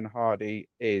striker Ryan Hardy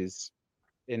is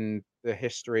in the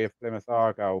history of Plymouth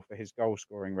Argyle for his goal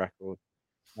scoring record.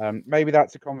 Maybe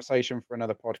that's a conversation for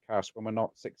another podcast when we're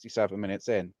not 67 minutes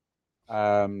in.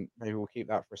 Maybe we'll keep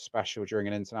that for a special during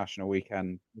an international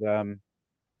weekend.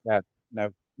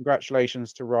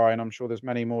 Congratulations to Ryan. I'm sure there's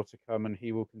many more to come, and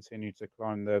he will continue to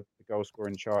climb the goal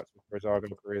scoring charts before his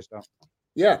Argyle career is done.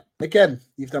 Yeah, again,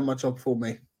 you've done my job for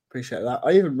me. Appreciate that.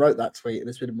 I even wrote that tweet, and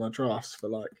it's been in my drafts for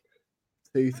like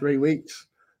 2-3 weeks,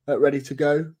 ready to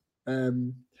go.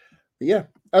 But yeah,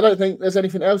 I don't think there's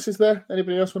anything else, is there?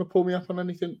 Anybody else want to pull me up on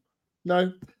anything?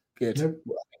 No? Good. Nope.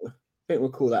 I think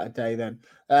we'll call that a day then.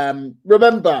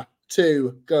 Remember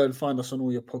to go and find us on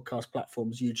all your podcast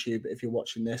platforms, YouTube. If you're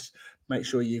watching this, make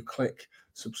sure you click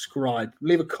subscribe,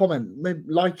 leave a comment, maybe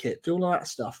like it, do all of that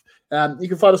stuff. You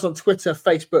can find us on Twitter,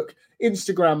 Facebook,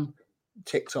 Instagram,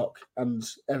 TikTok, and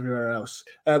everywhere else.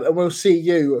 And we'll see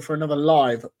you for another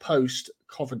live post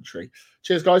Coventry.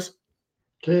 Cheers, guys.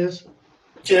 Cheers.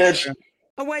 Cheers.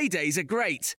 Away days are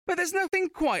great, but there's nothing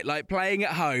quite like playing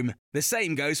at home. The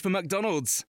same goes for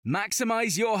McDonald's.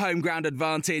 Maximise your home ground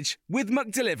advantage with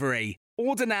McDelivery.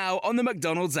 Order now on the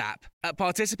McDonald's app. At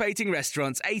participating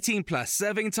restaurants, 18 plus,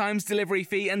 serving times, delivery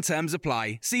fee and terms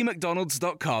apply. See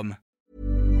mcdonalds.com.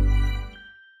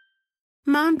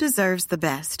 Mom deserves the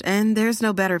best, and there's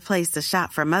no better place to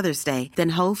shop for Mother's Day than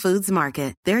Whole Foods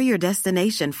Market. They're your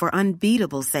destination for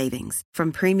unbeatable savings,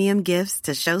 from premium gifts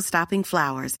to show-stopping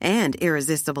flowers and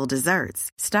irresistible desserts.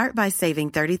 Start by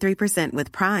saving 33%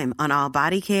 with Prime on all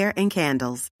body care and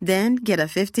candles. Then get a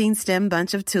 15-stem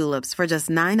bunch of tulips for just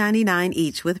 $9.99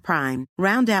 each with Prime.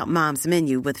 Round out Mom's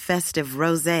menu with festive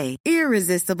rosé,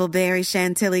 irresistible berry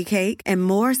chantilly cake, and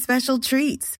more special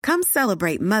treats. Come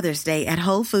celebrate Mother's Day at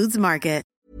Whole Foods Market.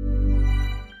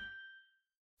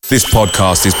 This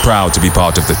podcast is proud to be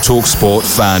part of the TalkSport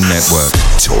Fan Network.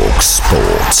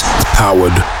 TalkSport.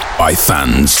 Powered by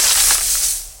fans.